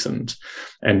very recent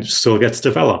and still gets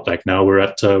developed. Like now we're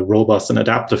at robust and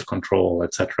adaptive control,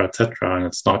 et cetera, and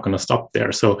it's not going to stop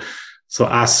there. So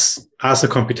as a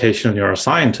computational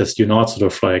neuroscientist, you're not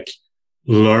sort of like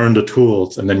learn the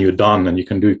tools and then you're done and you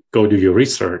can go do your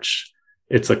research.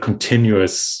 It's a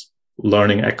continuous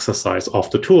learning exercise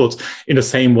of the tools in the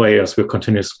same way as we're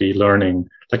continuously learning,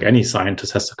 like any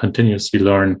scientist has to continuously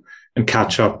learn and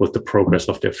catch up with the progress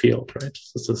of their field, right?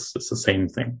 It's the same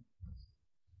thing.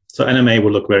 So NMA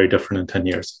will look very different in 10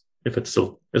 years if it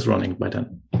still is running by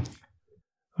then.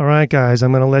 All right, guys,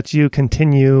 I'm going to let you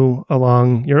continue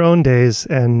along your own days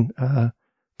and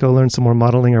go learn some more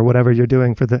modeling or whatever you're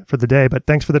doing for the day. But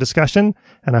thanks for the discussion,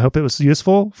 and I hope it was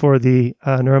useful for the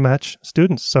NeuroMatch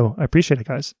students. So I appreciate it,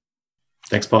 guys.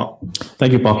 Thanks, Paul.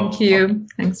 Thank you, Paul. Thank you.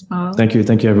 Thanks, Paul. Thank you,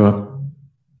 everyone.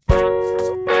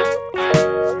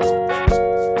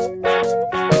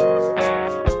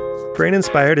 Brain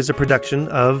Inspired is a production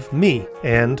of me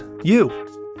and you.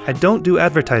 I don't do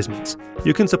advertisements.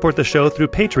 You can support the show through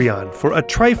Patreon for a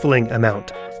trifling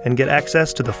amount and get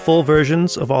access to the full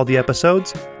versions of all the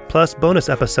episodes, plus bonus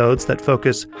episodes that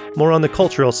focus more on the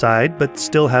cultural side but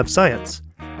still have science.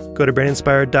 Go to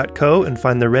braininspired.co and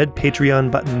find the red Patreon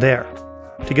button there.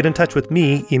 To get in touch with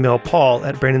me, email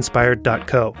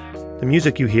paul@braininspired.co. The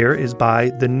music you hear is by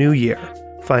The New Year.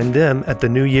 Find them at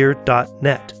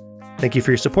thenewyear.net. Thank you for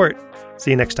your support.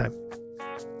 See you next time.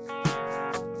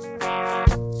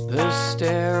 The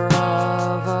stair